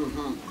together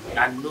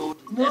and know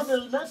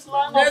the next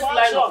line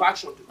of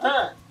action.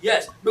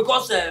 Yes,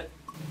 because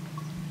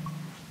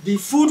the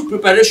food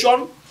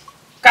preparation,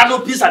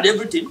 canopies and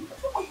everything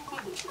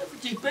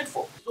paid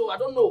for. So I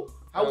don't know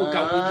how we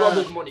can withdraw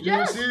this money.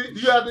 You see,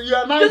 you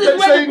are now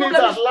saying it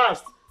at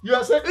last. You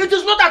are saying it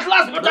is not at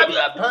last, but you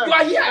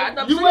are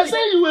here. You were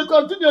saying you will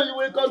continue. You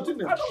will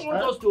continue. I don't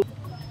want us to.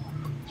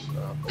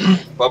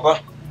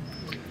 Papa,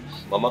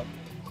 Mama,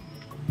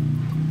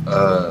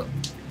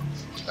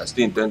 I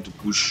still intend to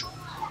push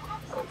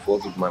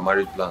forward with my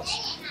marriage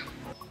plans.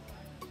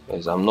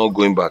 Yes, I'm not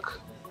going back.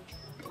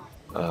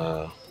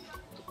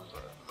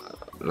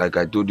 Like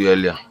I told you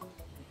earlier,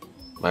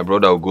 my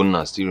brother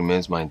Ogonna still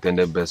remains my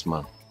intended best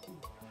man.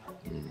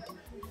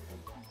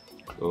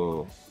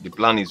 So the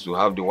plan is to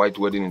have the white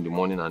wedding in the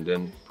morning and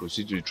then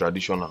proceed to the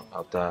traditional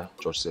after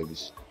church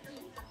service.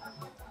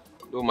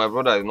 Though my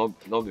brother has not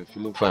been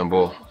feeling fine,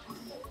 but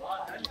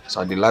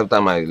so the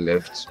lifetime I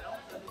left,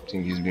 I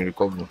think he's been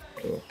recovering.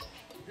 So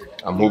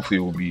I'm hopeful he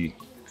will be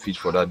fit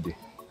for that day.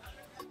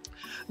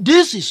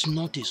 This is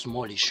not a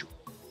small issue.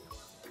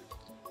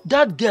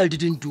 That girl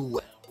didn't do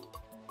well.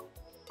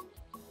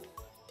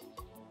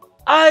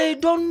 I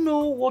don't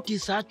know what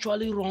is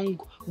actually wrong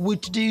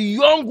with the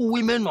young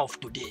women of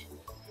today.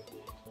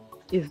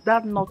 Is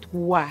that not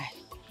why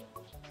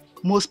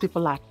most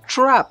people are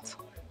trapped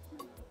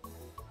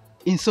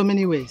in so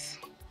many ways?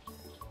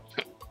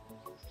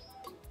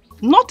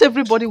 Not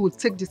everybody would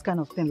take this kind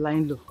of thing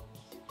lying low.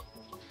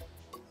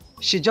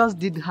 She just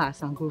did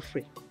hers and go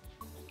free.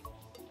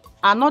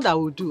 Another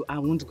will do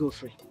and won't go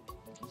free.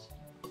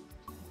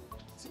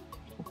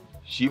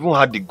 She even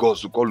had the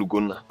guts to call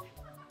Ugonna,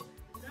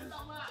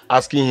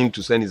 asking him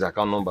to send his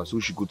account number so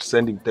she could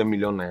send him 10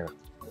 million naira.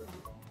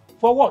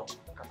 For what?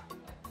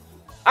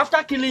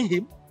 After killing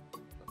him?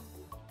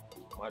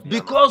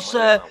 Because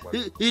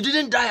he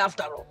didn't die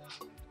after all.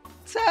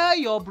 Tell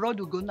your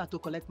brother Ugonna to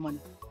collect money.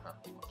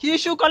 He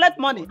should collect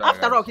money.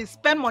 After all, he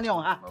spent money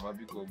on her.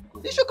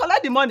 He should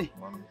collect the money.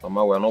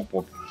 Mama, we are not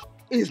poor.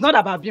 It's not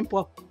about being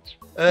poor.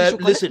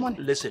 Listen.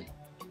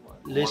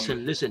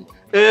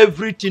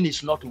 Everything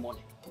is not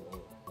money.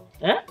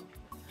 Eh?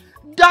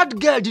 That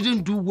girl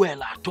didn't do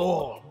well at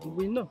all.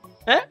 We know.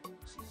 Eh?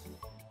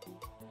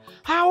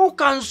 How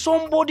can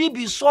somebody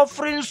be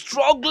suffering,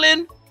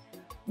 struggling,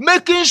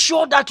 making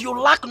sure that you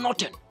lack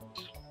nothing,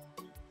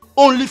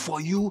 only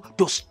for you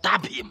to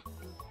stab him?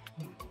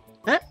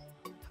 Eh?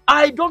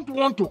 I don't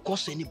want to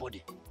curse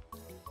anybody,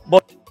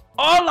 but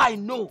all I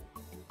know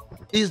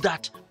is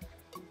that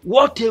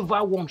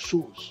whatever one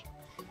sows,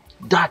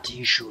 that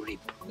he should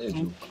reap.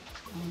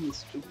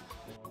 It's true.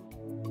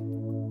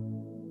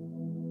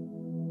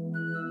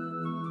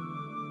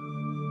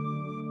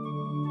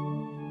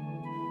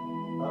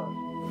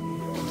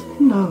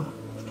 No.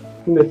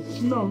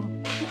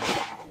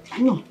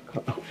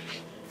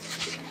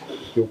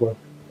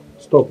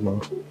 Stop, man.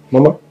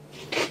 Mama?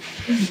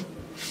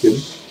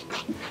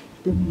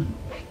 You're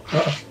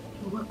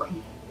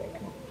welcome.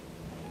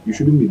 You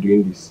shouldn't be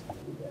doing this.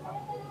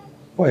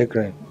 Why are you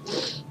crying?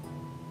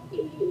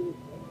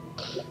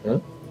 Huh?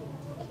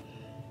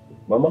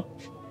 Mama?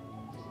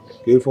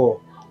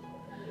 Careful.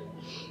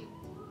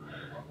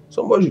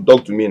 Somebody should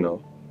talk to me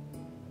now.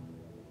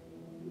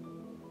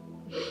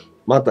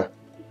 Martha.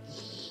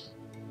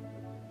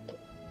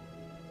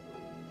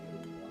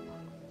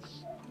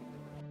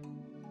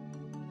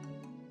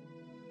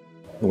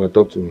 You want to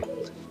talk to me?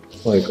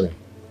 Why are you crying?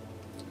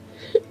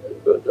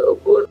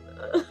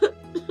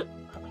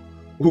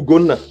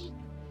 Ugonna.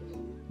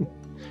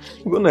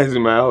 Ugonna is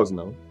in my house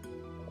now.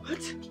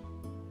 What?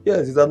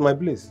 Yes, he's at my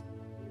place.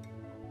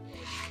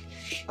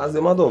 As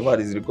a matter of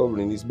fact, he's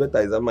recovering. It's better.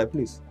 He's at my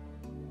place.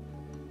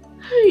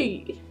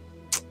 Hey.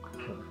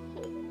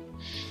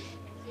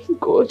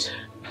 God.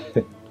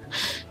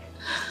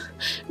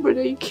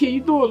 Brother Ike,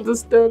 you don't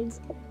understand.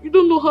 You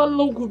don't know how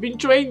long we've been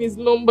trying his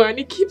number and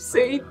he keeps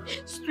saying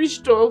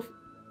switched off.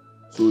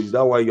 So is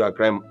that why you are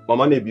crying?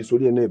 Mama Nebi,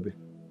 sorry Nebe.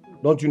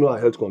 Don't you know her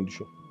health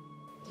condition?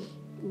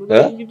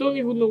 Brother, you don't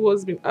even know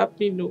what's been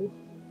happening, no.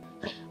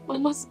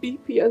 Mama's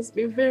BP has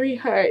been very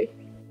high.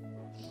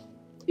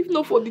 If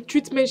not for the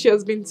treatment she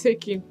has been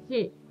taking,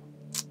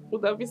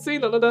 would have been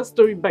saying another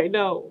story by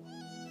now.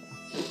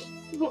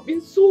 I've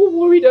been so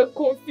worried and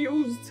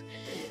confused.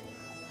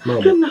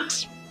 Mama.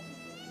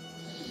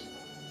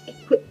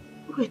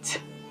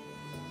 Wait.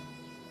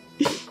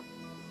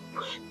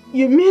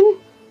 You mean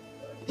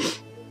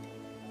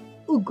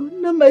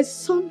Ugonna, my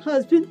son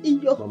has been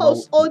in your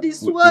house all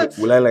this while.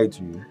 Will I lie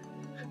to you?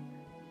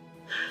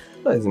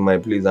 That is in my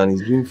place and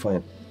he's doing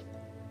fine.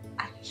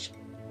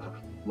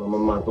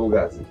 Mama,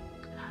 Togazi.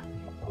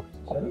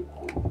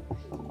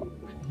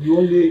 You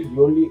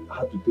only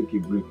had to take a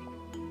break.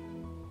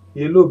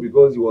 He alone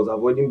because he was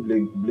avoiding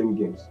blame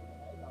games.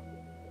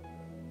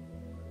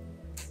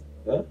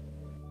 Yeah?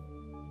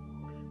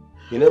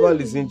 He never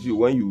listened to you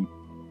when you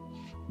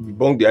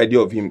debunked the idea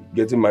of him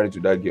getting married to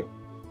that girl.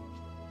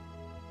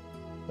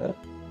 Yeah?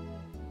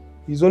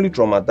 He's only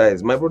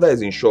traumatized. My brother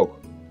is in shock.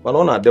 But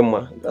none of them,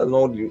 that's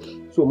not the...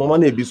 So,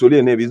 Mama,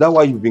 is that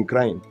why you've been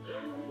crying?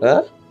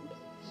 Huh?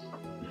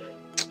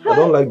 I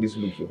don't like this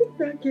look.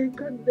 That girl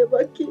can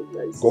never kill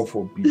my son. God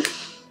forbid.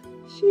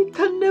 She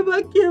can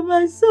never kill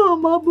my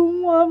son,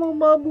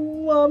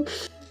 Mabumwam.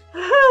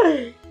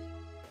 Hey.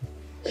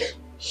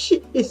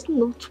 She is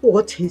not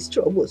worth his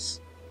troubles.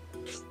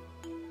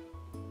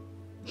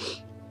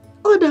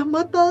 All that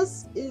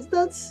matters is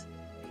that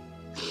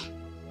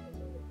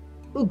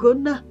we're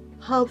gonna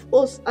have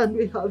us and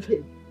we have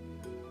him.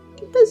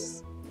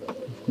 Yes.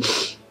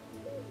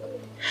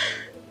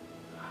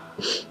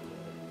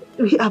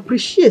 We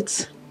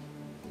appreciate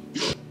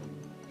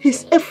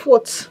his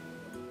efforts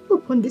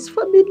upon this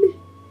family.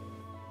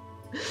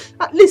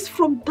 At least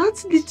from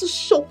that little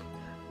shop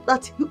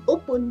that he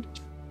opened,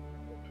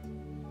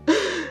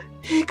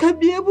 he can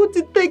be able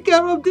to take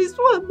care of this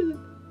family.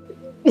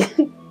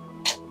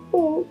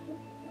 Oh.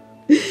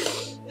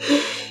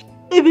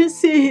 Even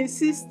see his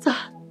sister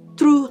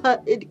through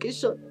her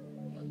education.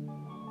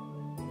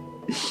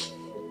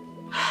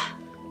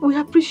 We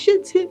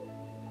appreciate him.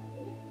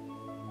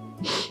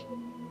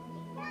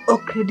 All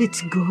credit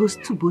goes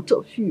to both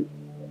of you.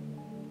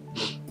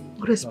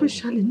 But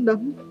especially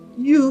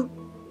you.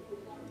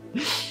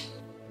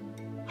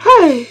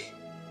 Hey!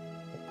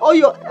 All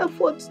your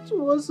efforts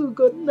towards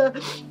Uganda.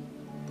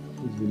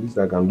 It's the least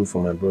I can do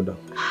for my brother.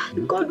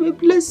 God will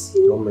bless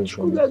you. Don't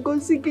mention it.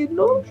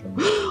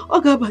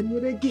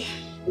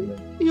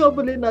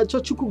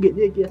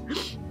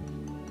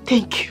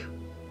 Thank you.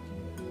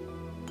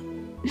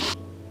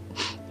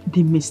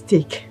 The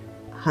mistake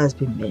has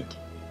been made.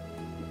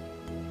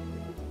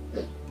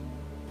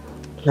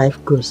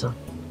 Life goes on.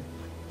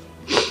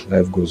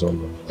 Life goes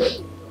on.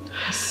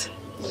 Yes.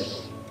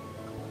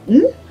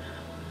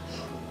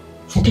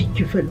 Thank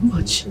you very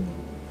much.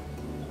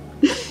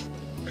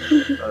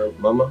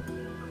 Mama,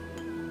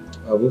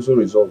 I've also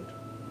resolved.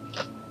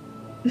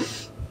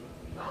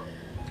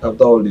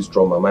 After all this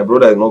trauma, my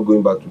brother is not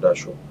going back to that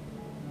shop.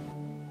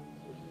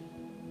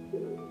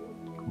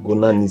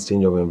 Gona needs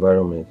change of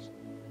environment.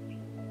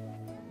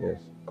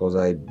 Yes, because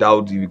I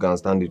doubt if he can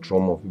stand the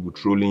trauma of people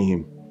trolling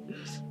him.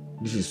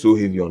 This is so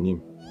heavy on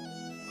him.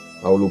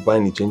 I will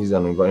opine the changes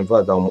and environment. In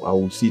fact, I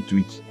will see to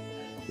it.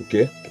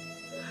 Okay?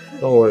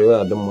 Don't worry.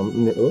 Don't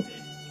worry.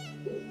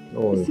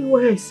 You see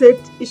why I said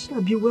it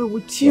shall be well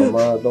with you.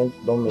 Mama,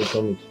 don't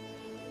mention it.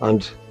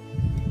 And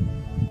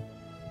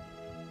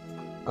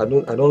I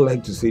don't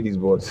like to say this,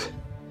 but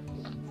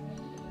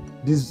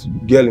this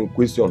girl in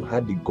question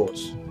had the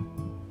guts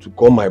to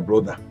call my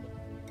brother,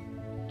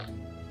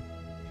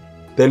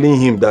 telling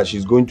him that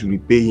she's going to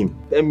repay him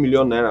 10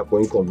 million naira for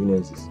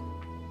inconveniences.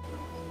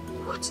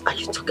 What are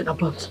you talking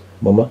about?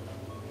 Mama,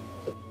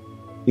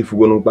 if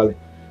we go to Pale,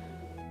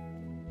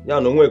 yeah,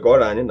 no way call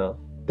now.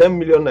 10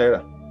 million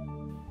naira.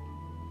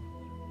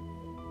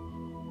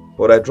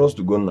 But I trust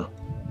to go now.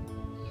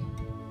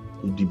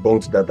 He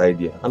debunked that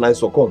idea, and I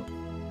succumbed.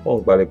 I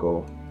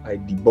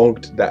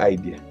debunked that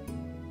idea.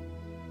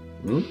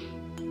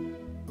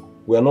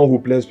 We are not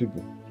hopeless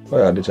people.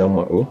 Why are the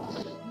chama? Oh,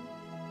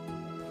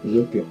 it's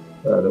okay.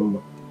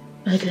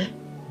 Okay.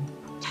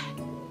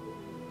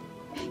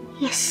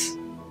 Yes.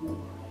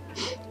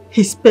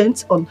 He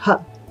spent on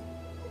her.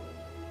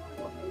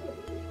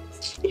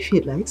 If he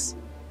likes,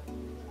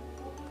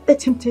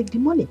 let him take the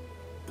money.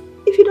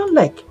 If you don't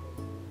like,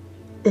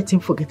 let him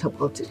forget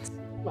about it.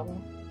 Mama,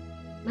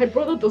 my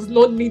brother does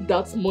not need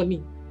that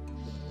money.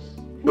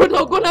 Brother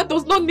Ogona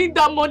does not need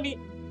that money.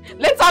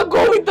 Let her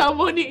go with that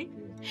money.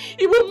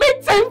 He will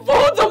make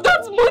 10-fold of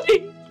that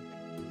money.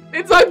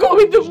 Let her go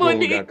with the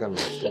money.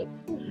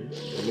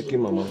 You're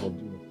making Mama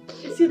happy.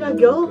 You see that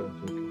girl?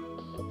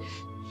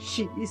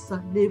 She is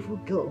an evil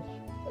girl.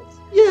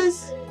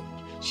 Yes,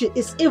 she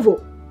is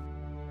evil.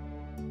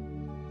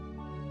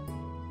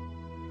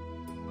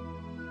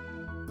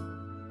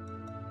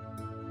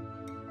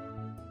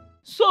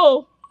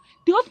 So,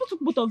 the hospital took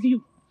both of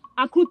you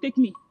and couldn't take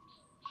me.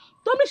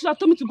 Tommy should have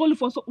told me to go look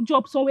for a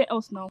job somewhere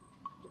else now.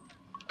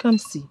 Come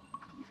see.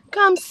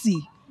 Come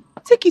see.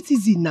 Take it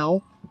easy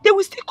now. They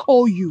will still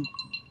call you.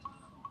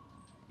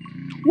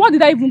 What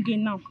did I even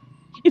gain now?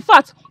 In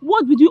fact,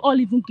 what did you all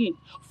even gain?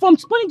 From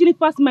spoiling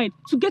Jennifer's mind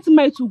to getting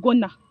married to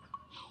Ugonna.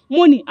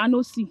 Money I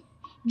no see.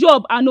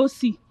 Job I no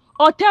see.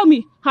 Or tell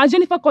me, has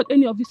Jennifer caught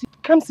any of this?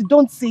 Come see,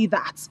 don't say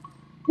that.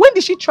 When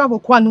did she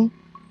travel, Kwanu?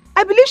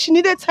 I believe she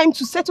needed time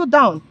to settle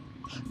down.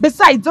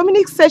 Besides,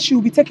 Dominic said she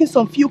will be taking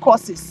some few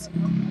courses.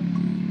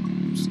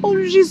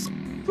 So she's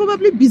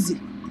probably busy.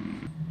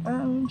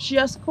 She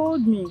has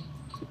called me.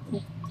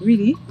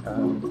 Really?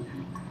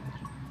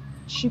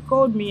 She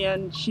called me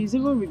and she's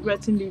even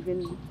regretting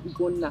leaving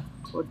Ugonna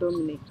for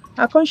Dominic.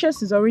 Her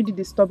conscience is already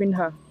disturbing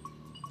her.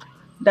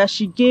 That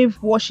she gave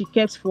what she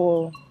kept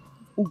for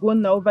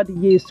Ugonna over the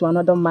years to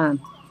another man.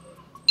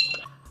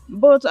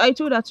 But I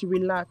told her to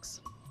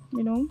relax,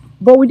 you know.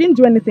 But we didn't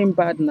do anything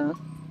bad now,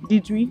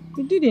 did we?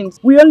 We didn't.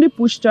 We only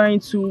pushed her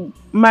into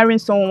marrying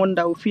someone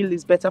that we feel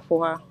is better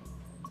for her.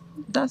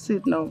 That's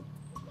it now.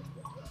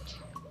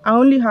 I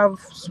only have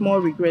small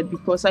regret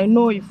because I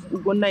know if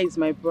Ugonna is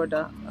my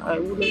brother, I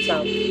wouldn't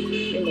have,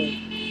 you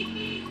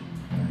know.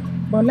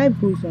 But life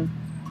goes on.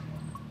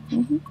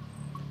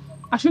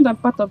 I shouldn't have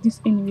been part of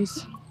this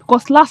anyways.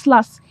 Because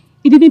last,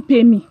 he didn't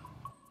pay me.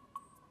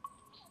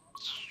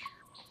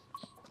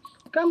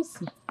 Come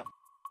see.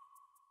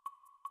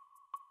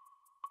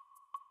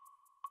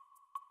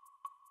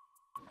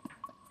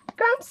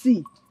 Come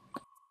see.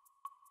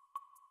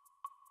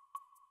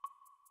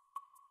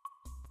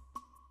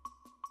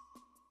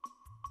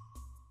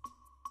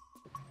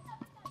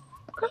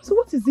 Come see,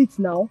 what is it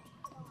now?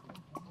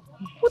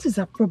 What is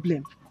her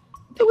problem?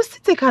 They will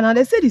still take her now.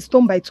 They said it's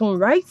turn by turn,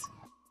 right?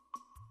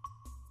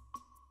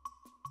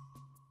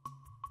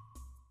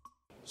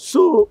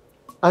 So,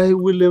 I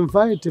will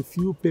invite a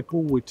few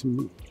people with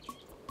me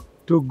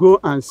to go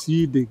and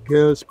see the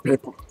girl's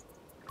paper.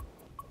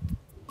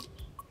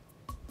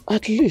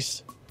 At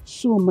least,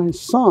 so my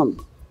son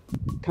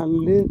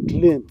can lay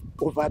claim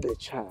over the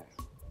child.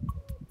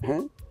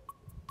 Eh?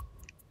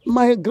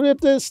 My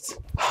greatest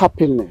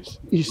happiness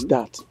is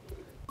that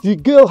the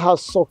girl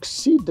has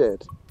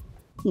succeeded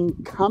in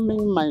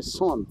calming my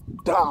son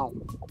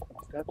down.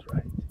 That's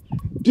right.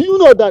 Do you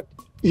know that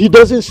he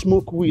doesn't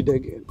smoke weed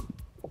again?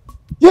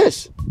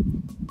 Yes.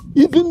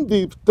 Even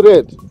the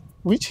thread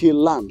which he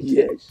learned,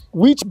 yes,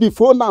 which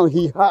before now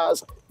he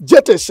has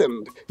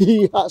jettisoned,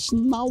 he has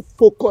now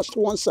focused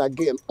once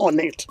again on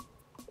it.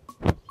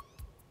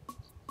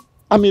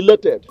 I'm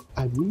elated.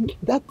 I mean,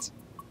 that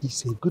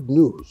is a good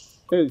news.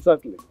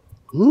 Exactly.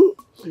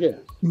 Yeah.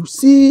 You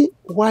see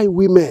why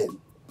women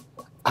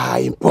are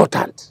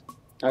important.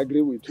 I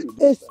agree with you.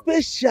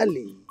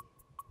 Especially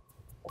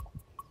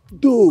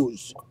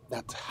those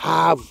that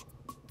have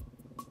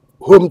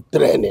home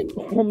training.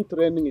 Home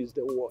training is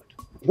the word.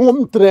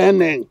 Home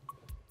training.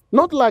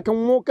 Not like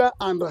Moka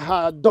and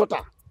her daughter,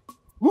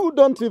 who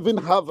don't even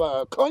have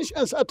a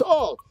conscience at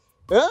all.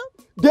 Eh?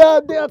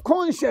 Their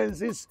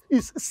conscience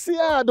is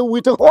seared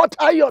with hot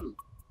iron.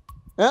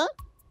 Eh?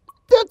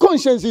 Their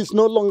conscience is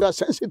no longer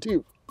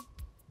sensitive.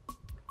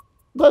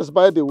 That's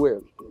by the way.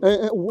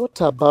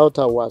 What about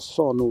our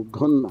son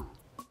Ugonna?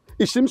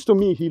 It seems to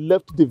me he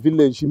left the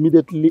village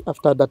immediately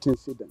after that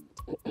incident.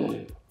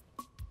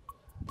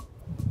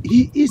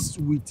 He is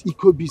with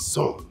Ikobi's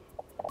son.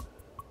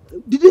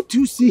 Didn't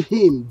you see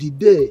him the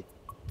day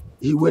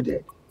he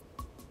wedded?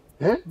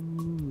 Eh?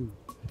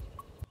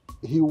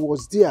 He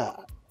was there.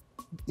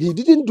 He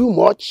didn't do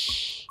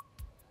much.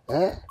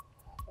 Eh?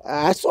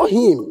 I saw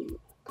him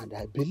and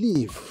I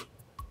believe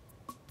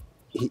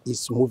he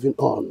is moving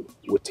on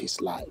with his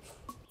life.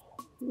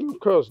 Of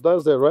course,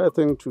 that's the right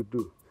thing to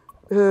do.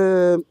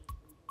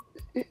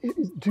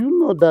 Do you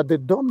know that the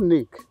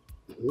Dominic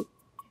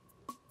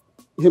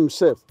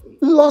himself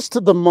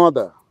lost the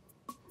mother?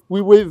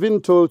 We were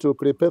even told to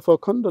prepare for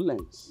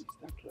condolence. Is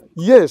that right?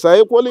 Yes, I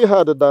equally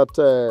heard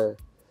that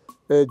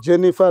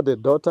Jennifer, the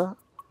daughter,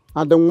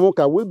 and the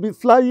Moka will be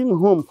flying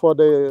home for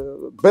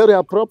the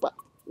burial proper.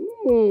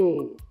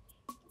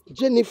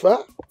 Jennifer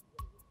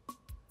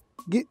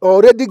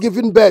already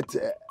given birth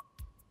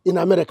in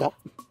America.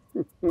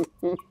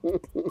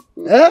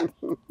 Eh?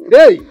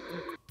 Hey!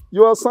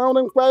 You are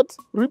sounding quite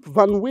Rip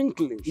Van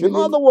Winkle. In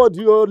other words,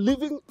 you are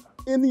living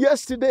in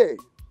yesterday.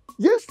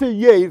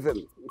 Yesteryear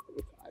even.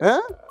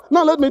 Eh?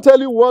 Now let me tell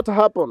you what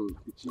happened.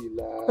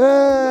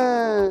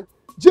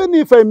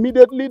 Jennifer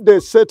immediately they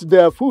set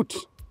their foot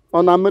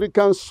on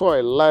American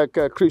soil like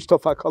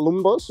Christopher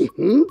Columbus.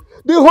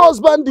 The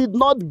husband did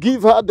not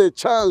give her the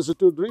chance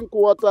to drink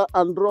water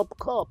and drop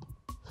cup.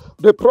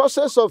 The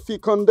process of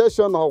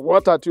fecundation or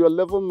what at your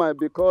level might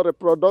be called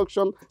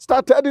reproduction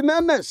started in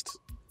earnest.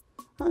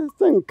 I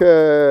think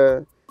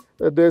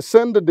they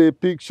sent the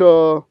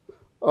picture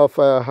of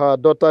her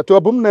daughter to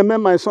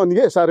Abumneme, my son.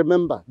 Yes, I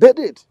remember. They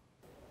did.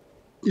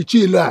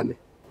 Ichilane.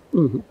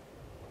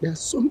 There's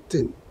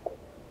something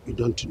you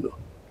don't know.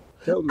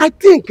 Tell me. I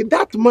think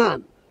that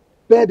man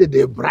paid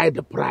the bride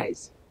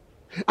price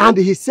and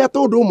he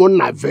settled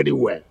Umonna very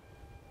well.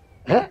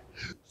 Eh?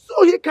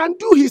 So he can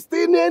do his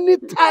thing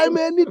anytime,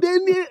 any day,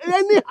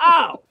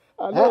 anyhow.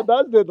 I know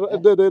that's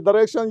the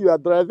direction you are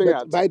driving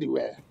at. By the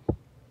way,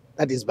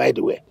 that is by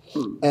the way.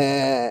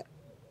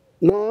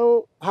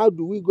 Now, how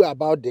do we go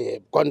about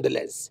the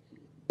condolence?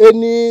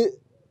 Any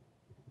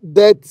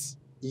date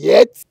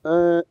yet?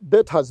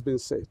 Date has been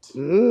set.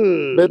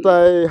 But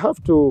I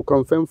have to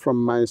confirm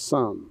from my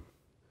son.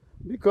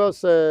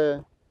 Because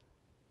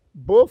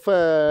both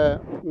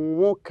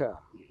Nwoka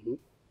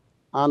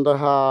and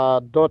her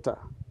daughter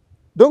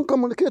don't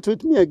communicate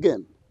with me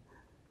again.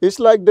 It's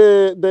like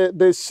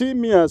they see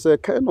me as a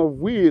kind of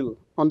wheel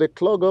on the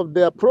clog of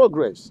their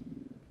progress.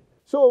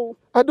 So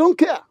I don't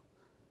care.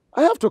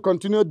 I have to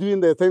continue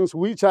doing the things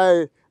which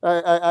I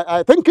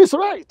think is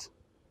right.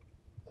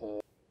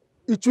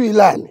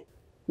 Ichuilani.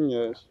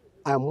 Yes.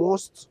 I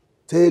must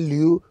tell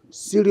you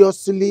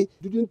seriously,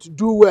 you didn't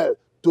do well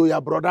to your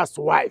brother's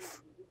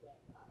wife.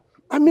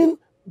 I mean,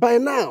 by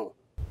now,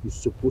 you're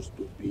supposed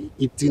to be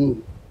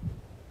eating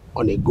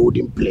on a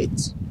golden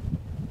plate.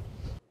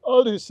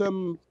 All this,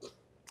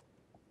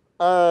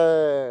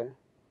 I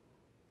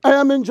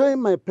am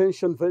enjoying my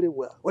pension very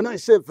well. When I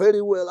say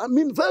very well, I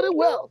mean very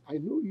well. I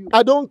know you.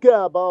 I don't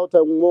care about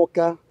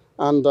Moka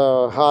and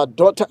her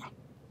daughter.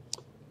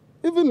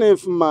 Even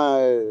if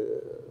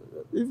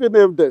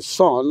the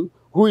son,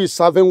 who is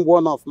serving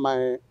one of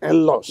my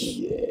in-laws,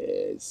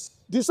 yes,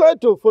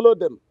 decide to follow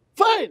them,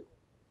 fine.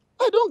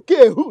 I don't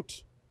care a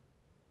hoot.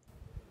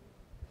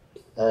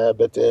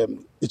 But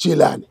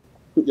Ichilani,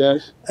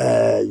 yes,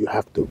 you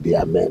have to be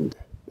amended.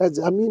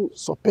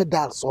 So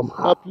pedal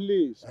somehow.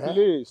 Please.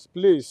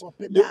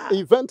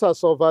 Event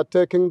has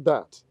overtaken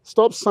that.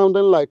 Stop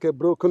sounding like a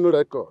broken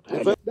record.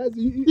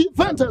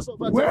 Event has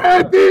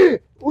overtaken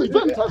that.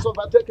 Event has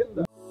overtaken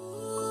that.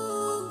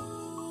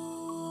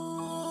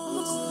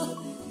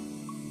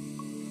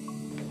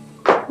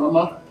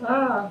 Mama.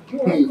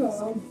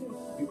 Welcome.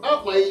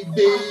 Oh, my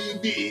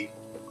baby.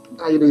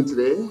 How are you doing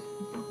today?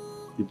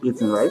 You've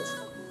eaten, right?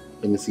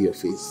 Let me see your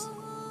face.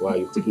 Wow,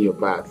 you're taking your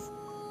bath.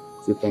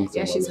 Say thanks to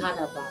Yeah, she's mommy.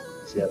 had her bath.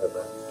 She had her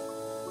bath.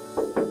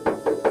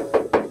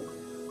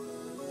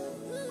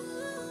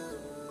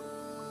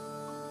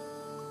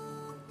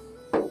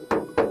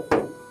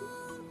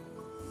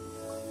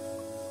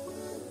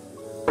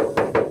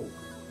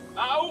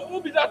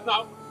 Who be that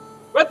now?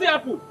 What's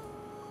happen?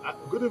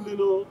 Good evening,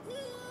 no.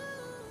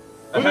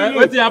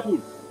 What's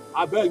happen?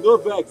 I beg, no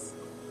vex.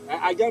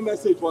 I get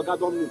message for that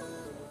Dominic.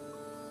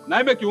 Now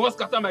I make you want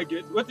scatter my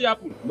gate. What's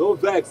happen? No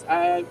vex.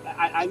 I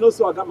know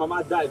so I got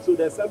mama died, so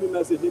they send me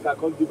message make I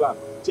come give her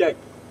check.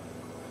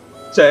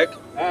 Check?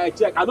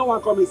 Check. I don't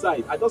want to come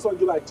inside. I just want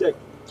to give her a check.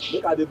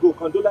 Make her dey go.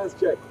 Condolence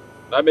check.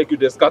 Now make you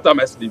dey scatter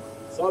my sleep.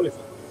 Sorry,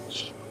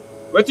 sir.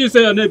 What you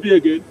say your name be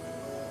again?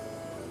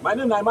 My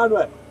name is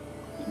Emmanuel.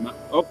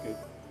 Okay.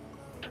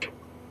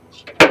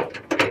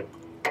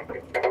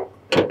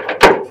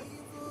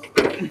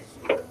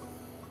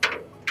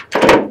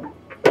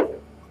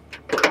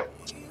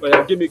 Oh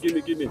yeah, give me.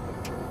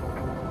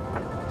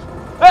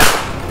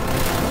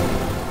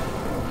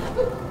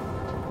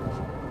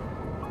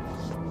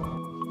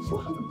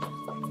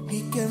 We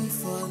came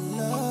for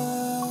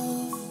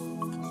love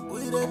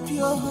with a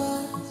pure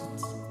heart,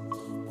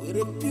 with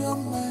a pure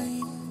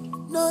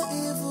mind, no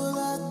evil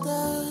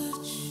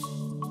attached.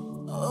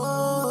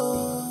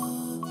 Oh.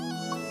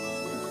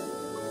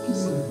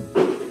 Jesus!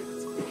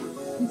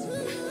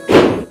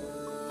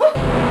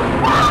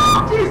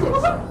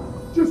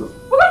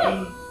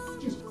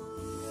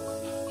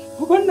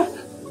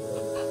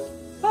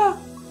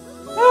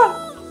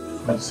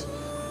 Mercy.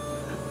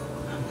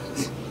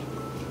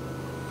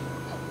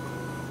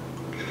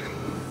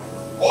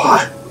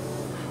 Why?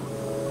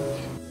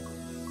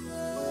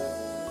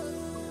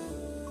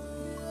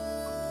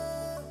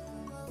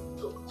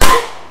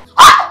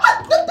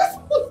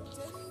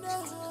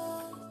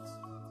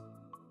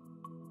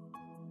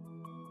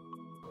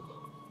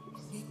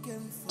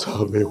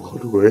 Tell me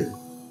what way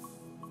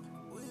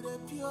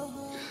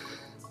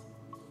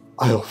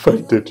I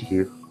offended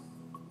you.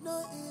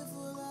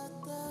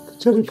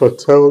 Jennifer,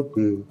 tell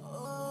me.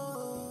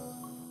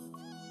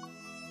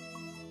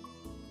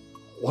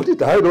 What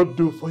did I not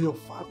do for your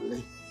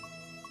family?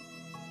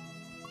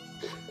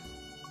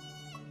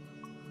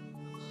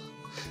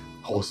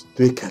 I was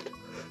naked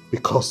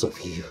because of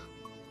you.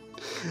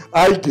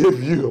 I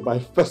gave you my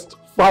first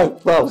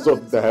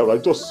 5,000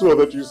 naira just so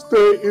that you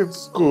stay in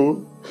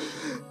school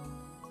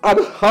and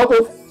have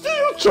a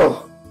future.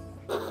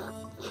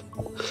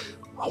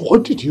 And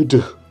what did you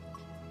do?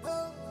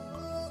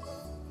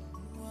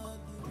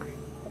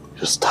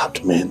 You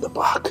stabbed me in the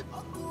back.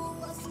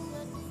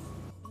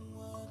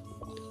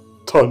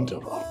 Turned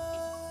around.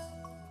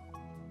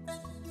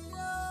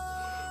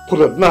 Put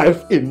a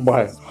knife in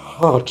my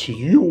heart.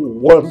 You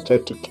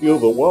wanted to kill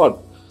the one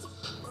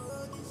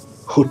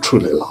who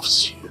truly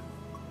loves you.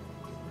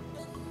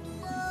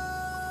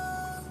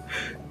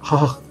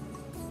 How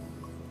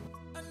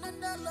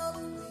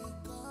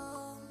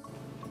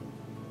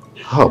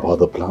about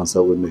the plans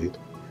that we made?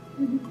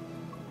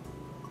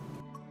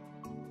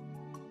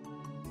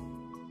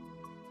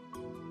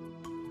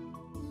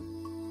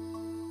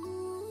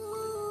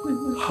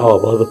 How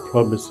about the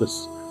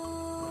promises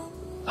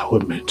that we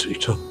made to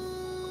each other?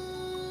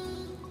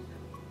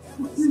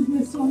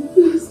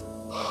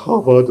 How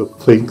about the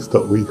things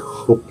that we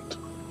hoped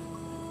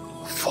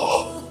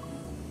for?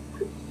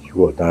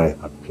 You and I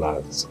had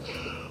plans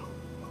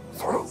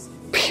for a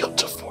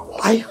beautiful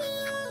life,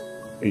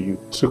 and you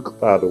took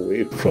that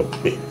away from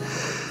me.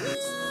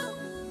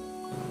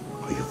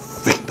 Or you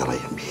think that I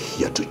am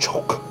here to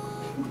joke?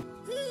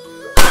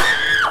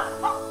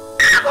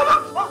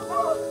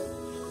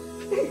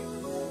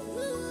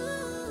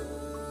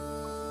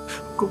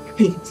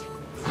 Please.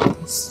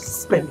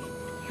 Spare me.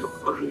 You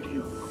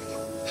greedy.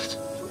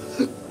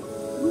 I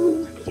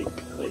think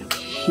I am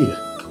here.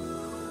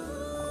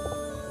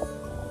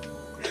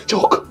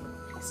 Joke.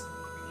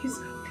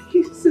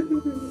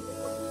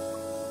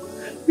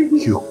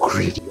 You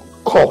greedy,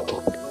 cult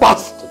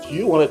bastard.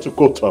 You wanted to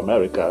go to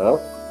America, huh?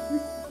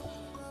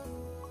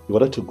 You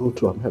wanted to go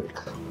to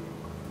America.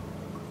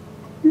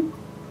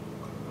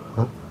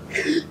 Huh?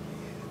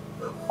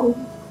 Go.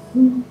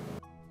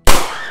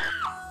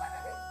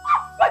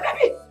 My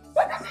baby!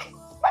 My baby!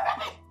 My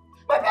baby!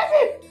 My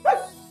baby!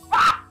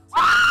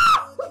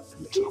 The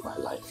future of my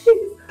life.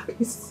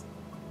 Please.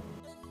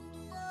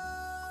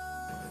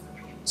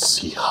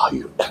 See how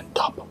you end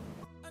up.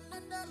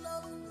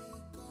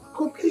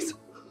 Go, please.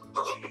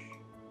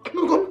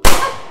 Come on.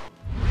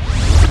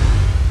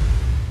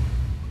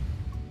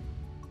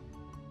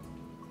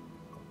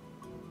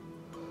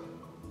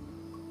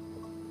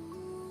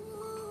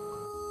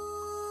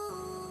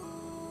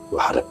 We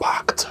had a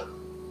pact.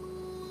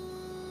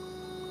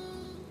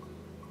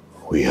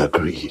 We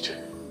agreed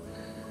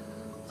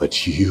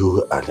that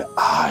you and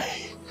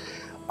I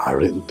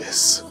are in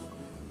this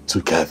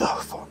together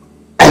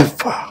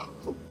forever.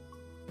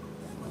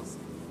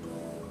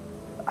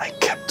 I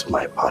kept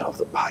my part of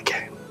the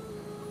bargain.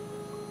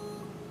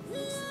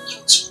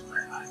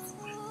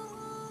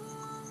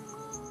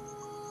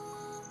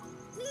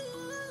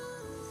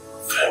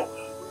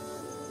 Farewell,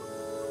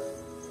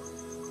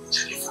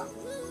 Jennifer.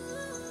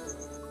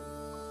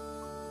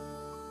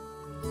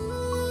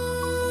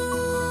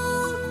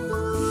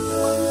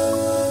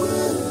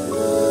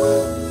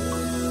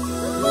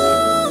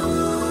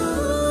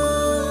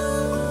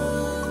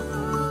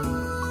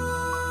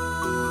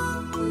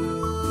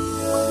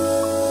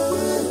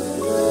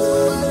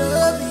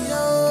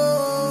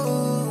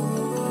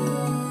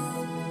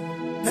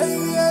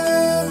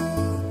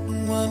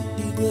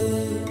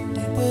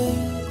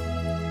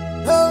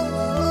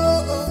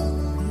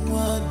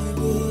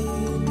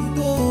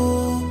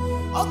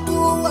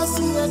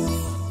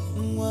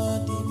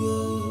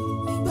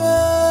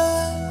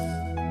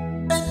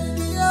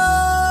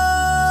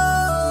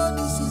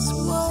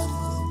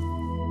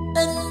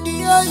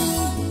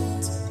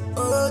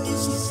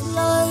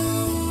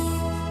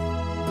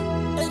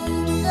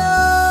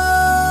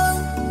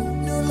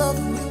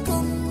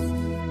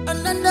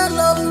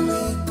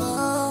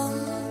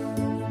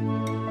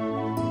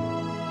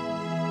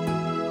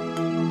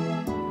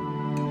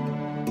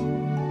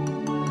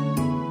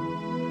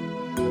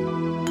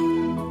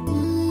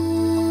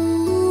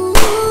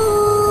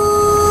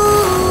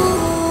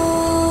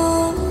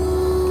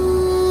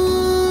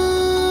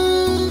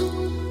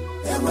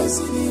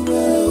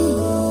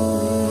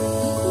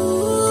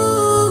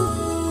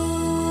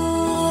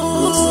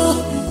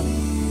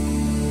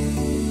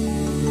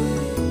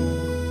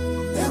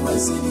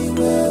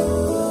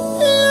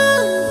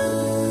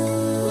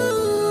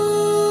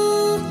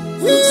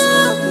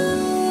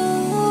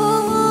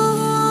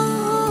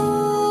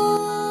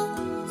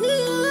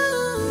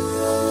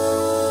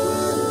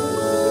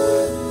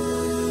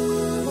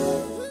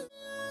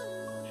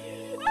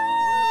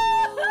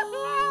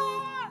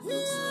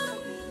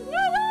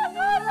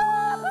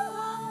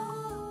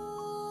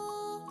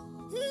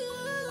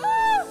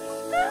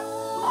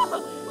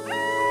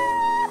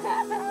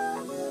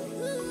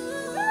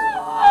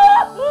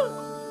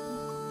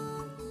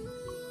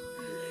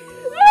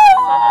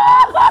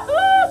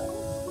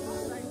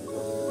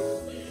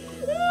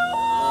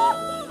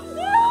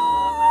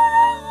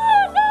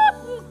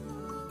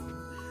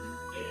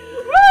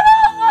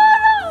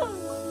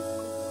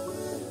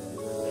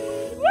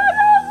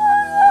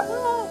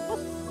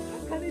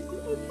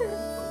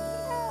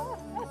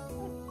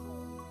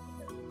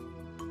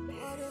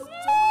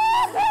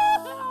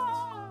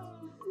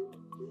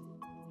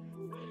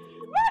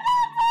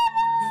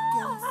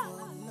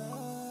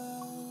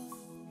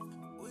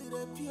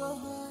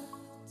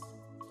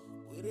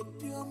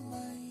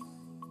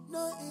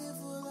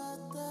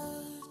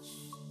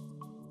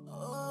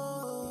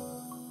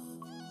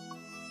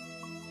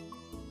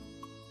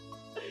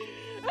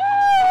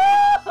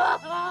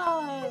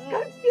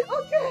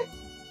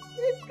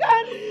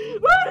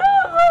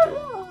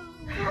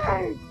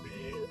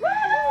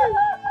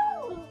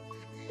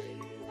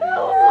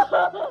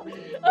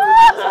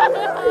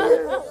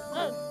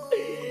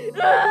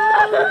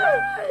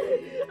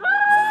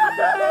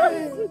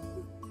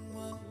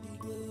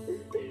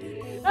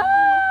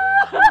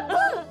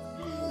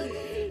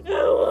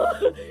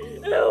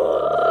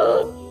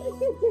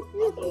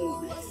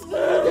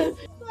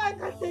 I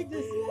can't take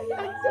this.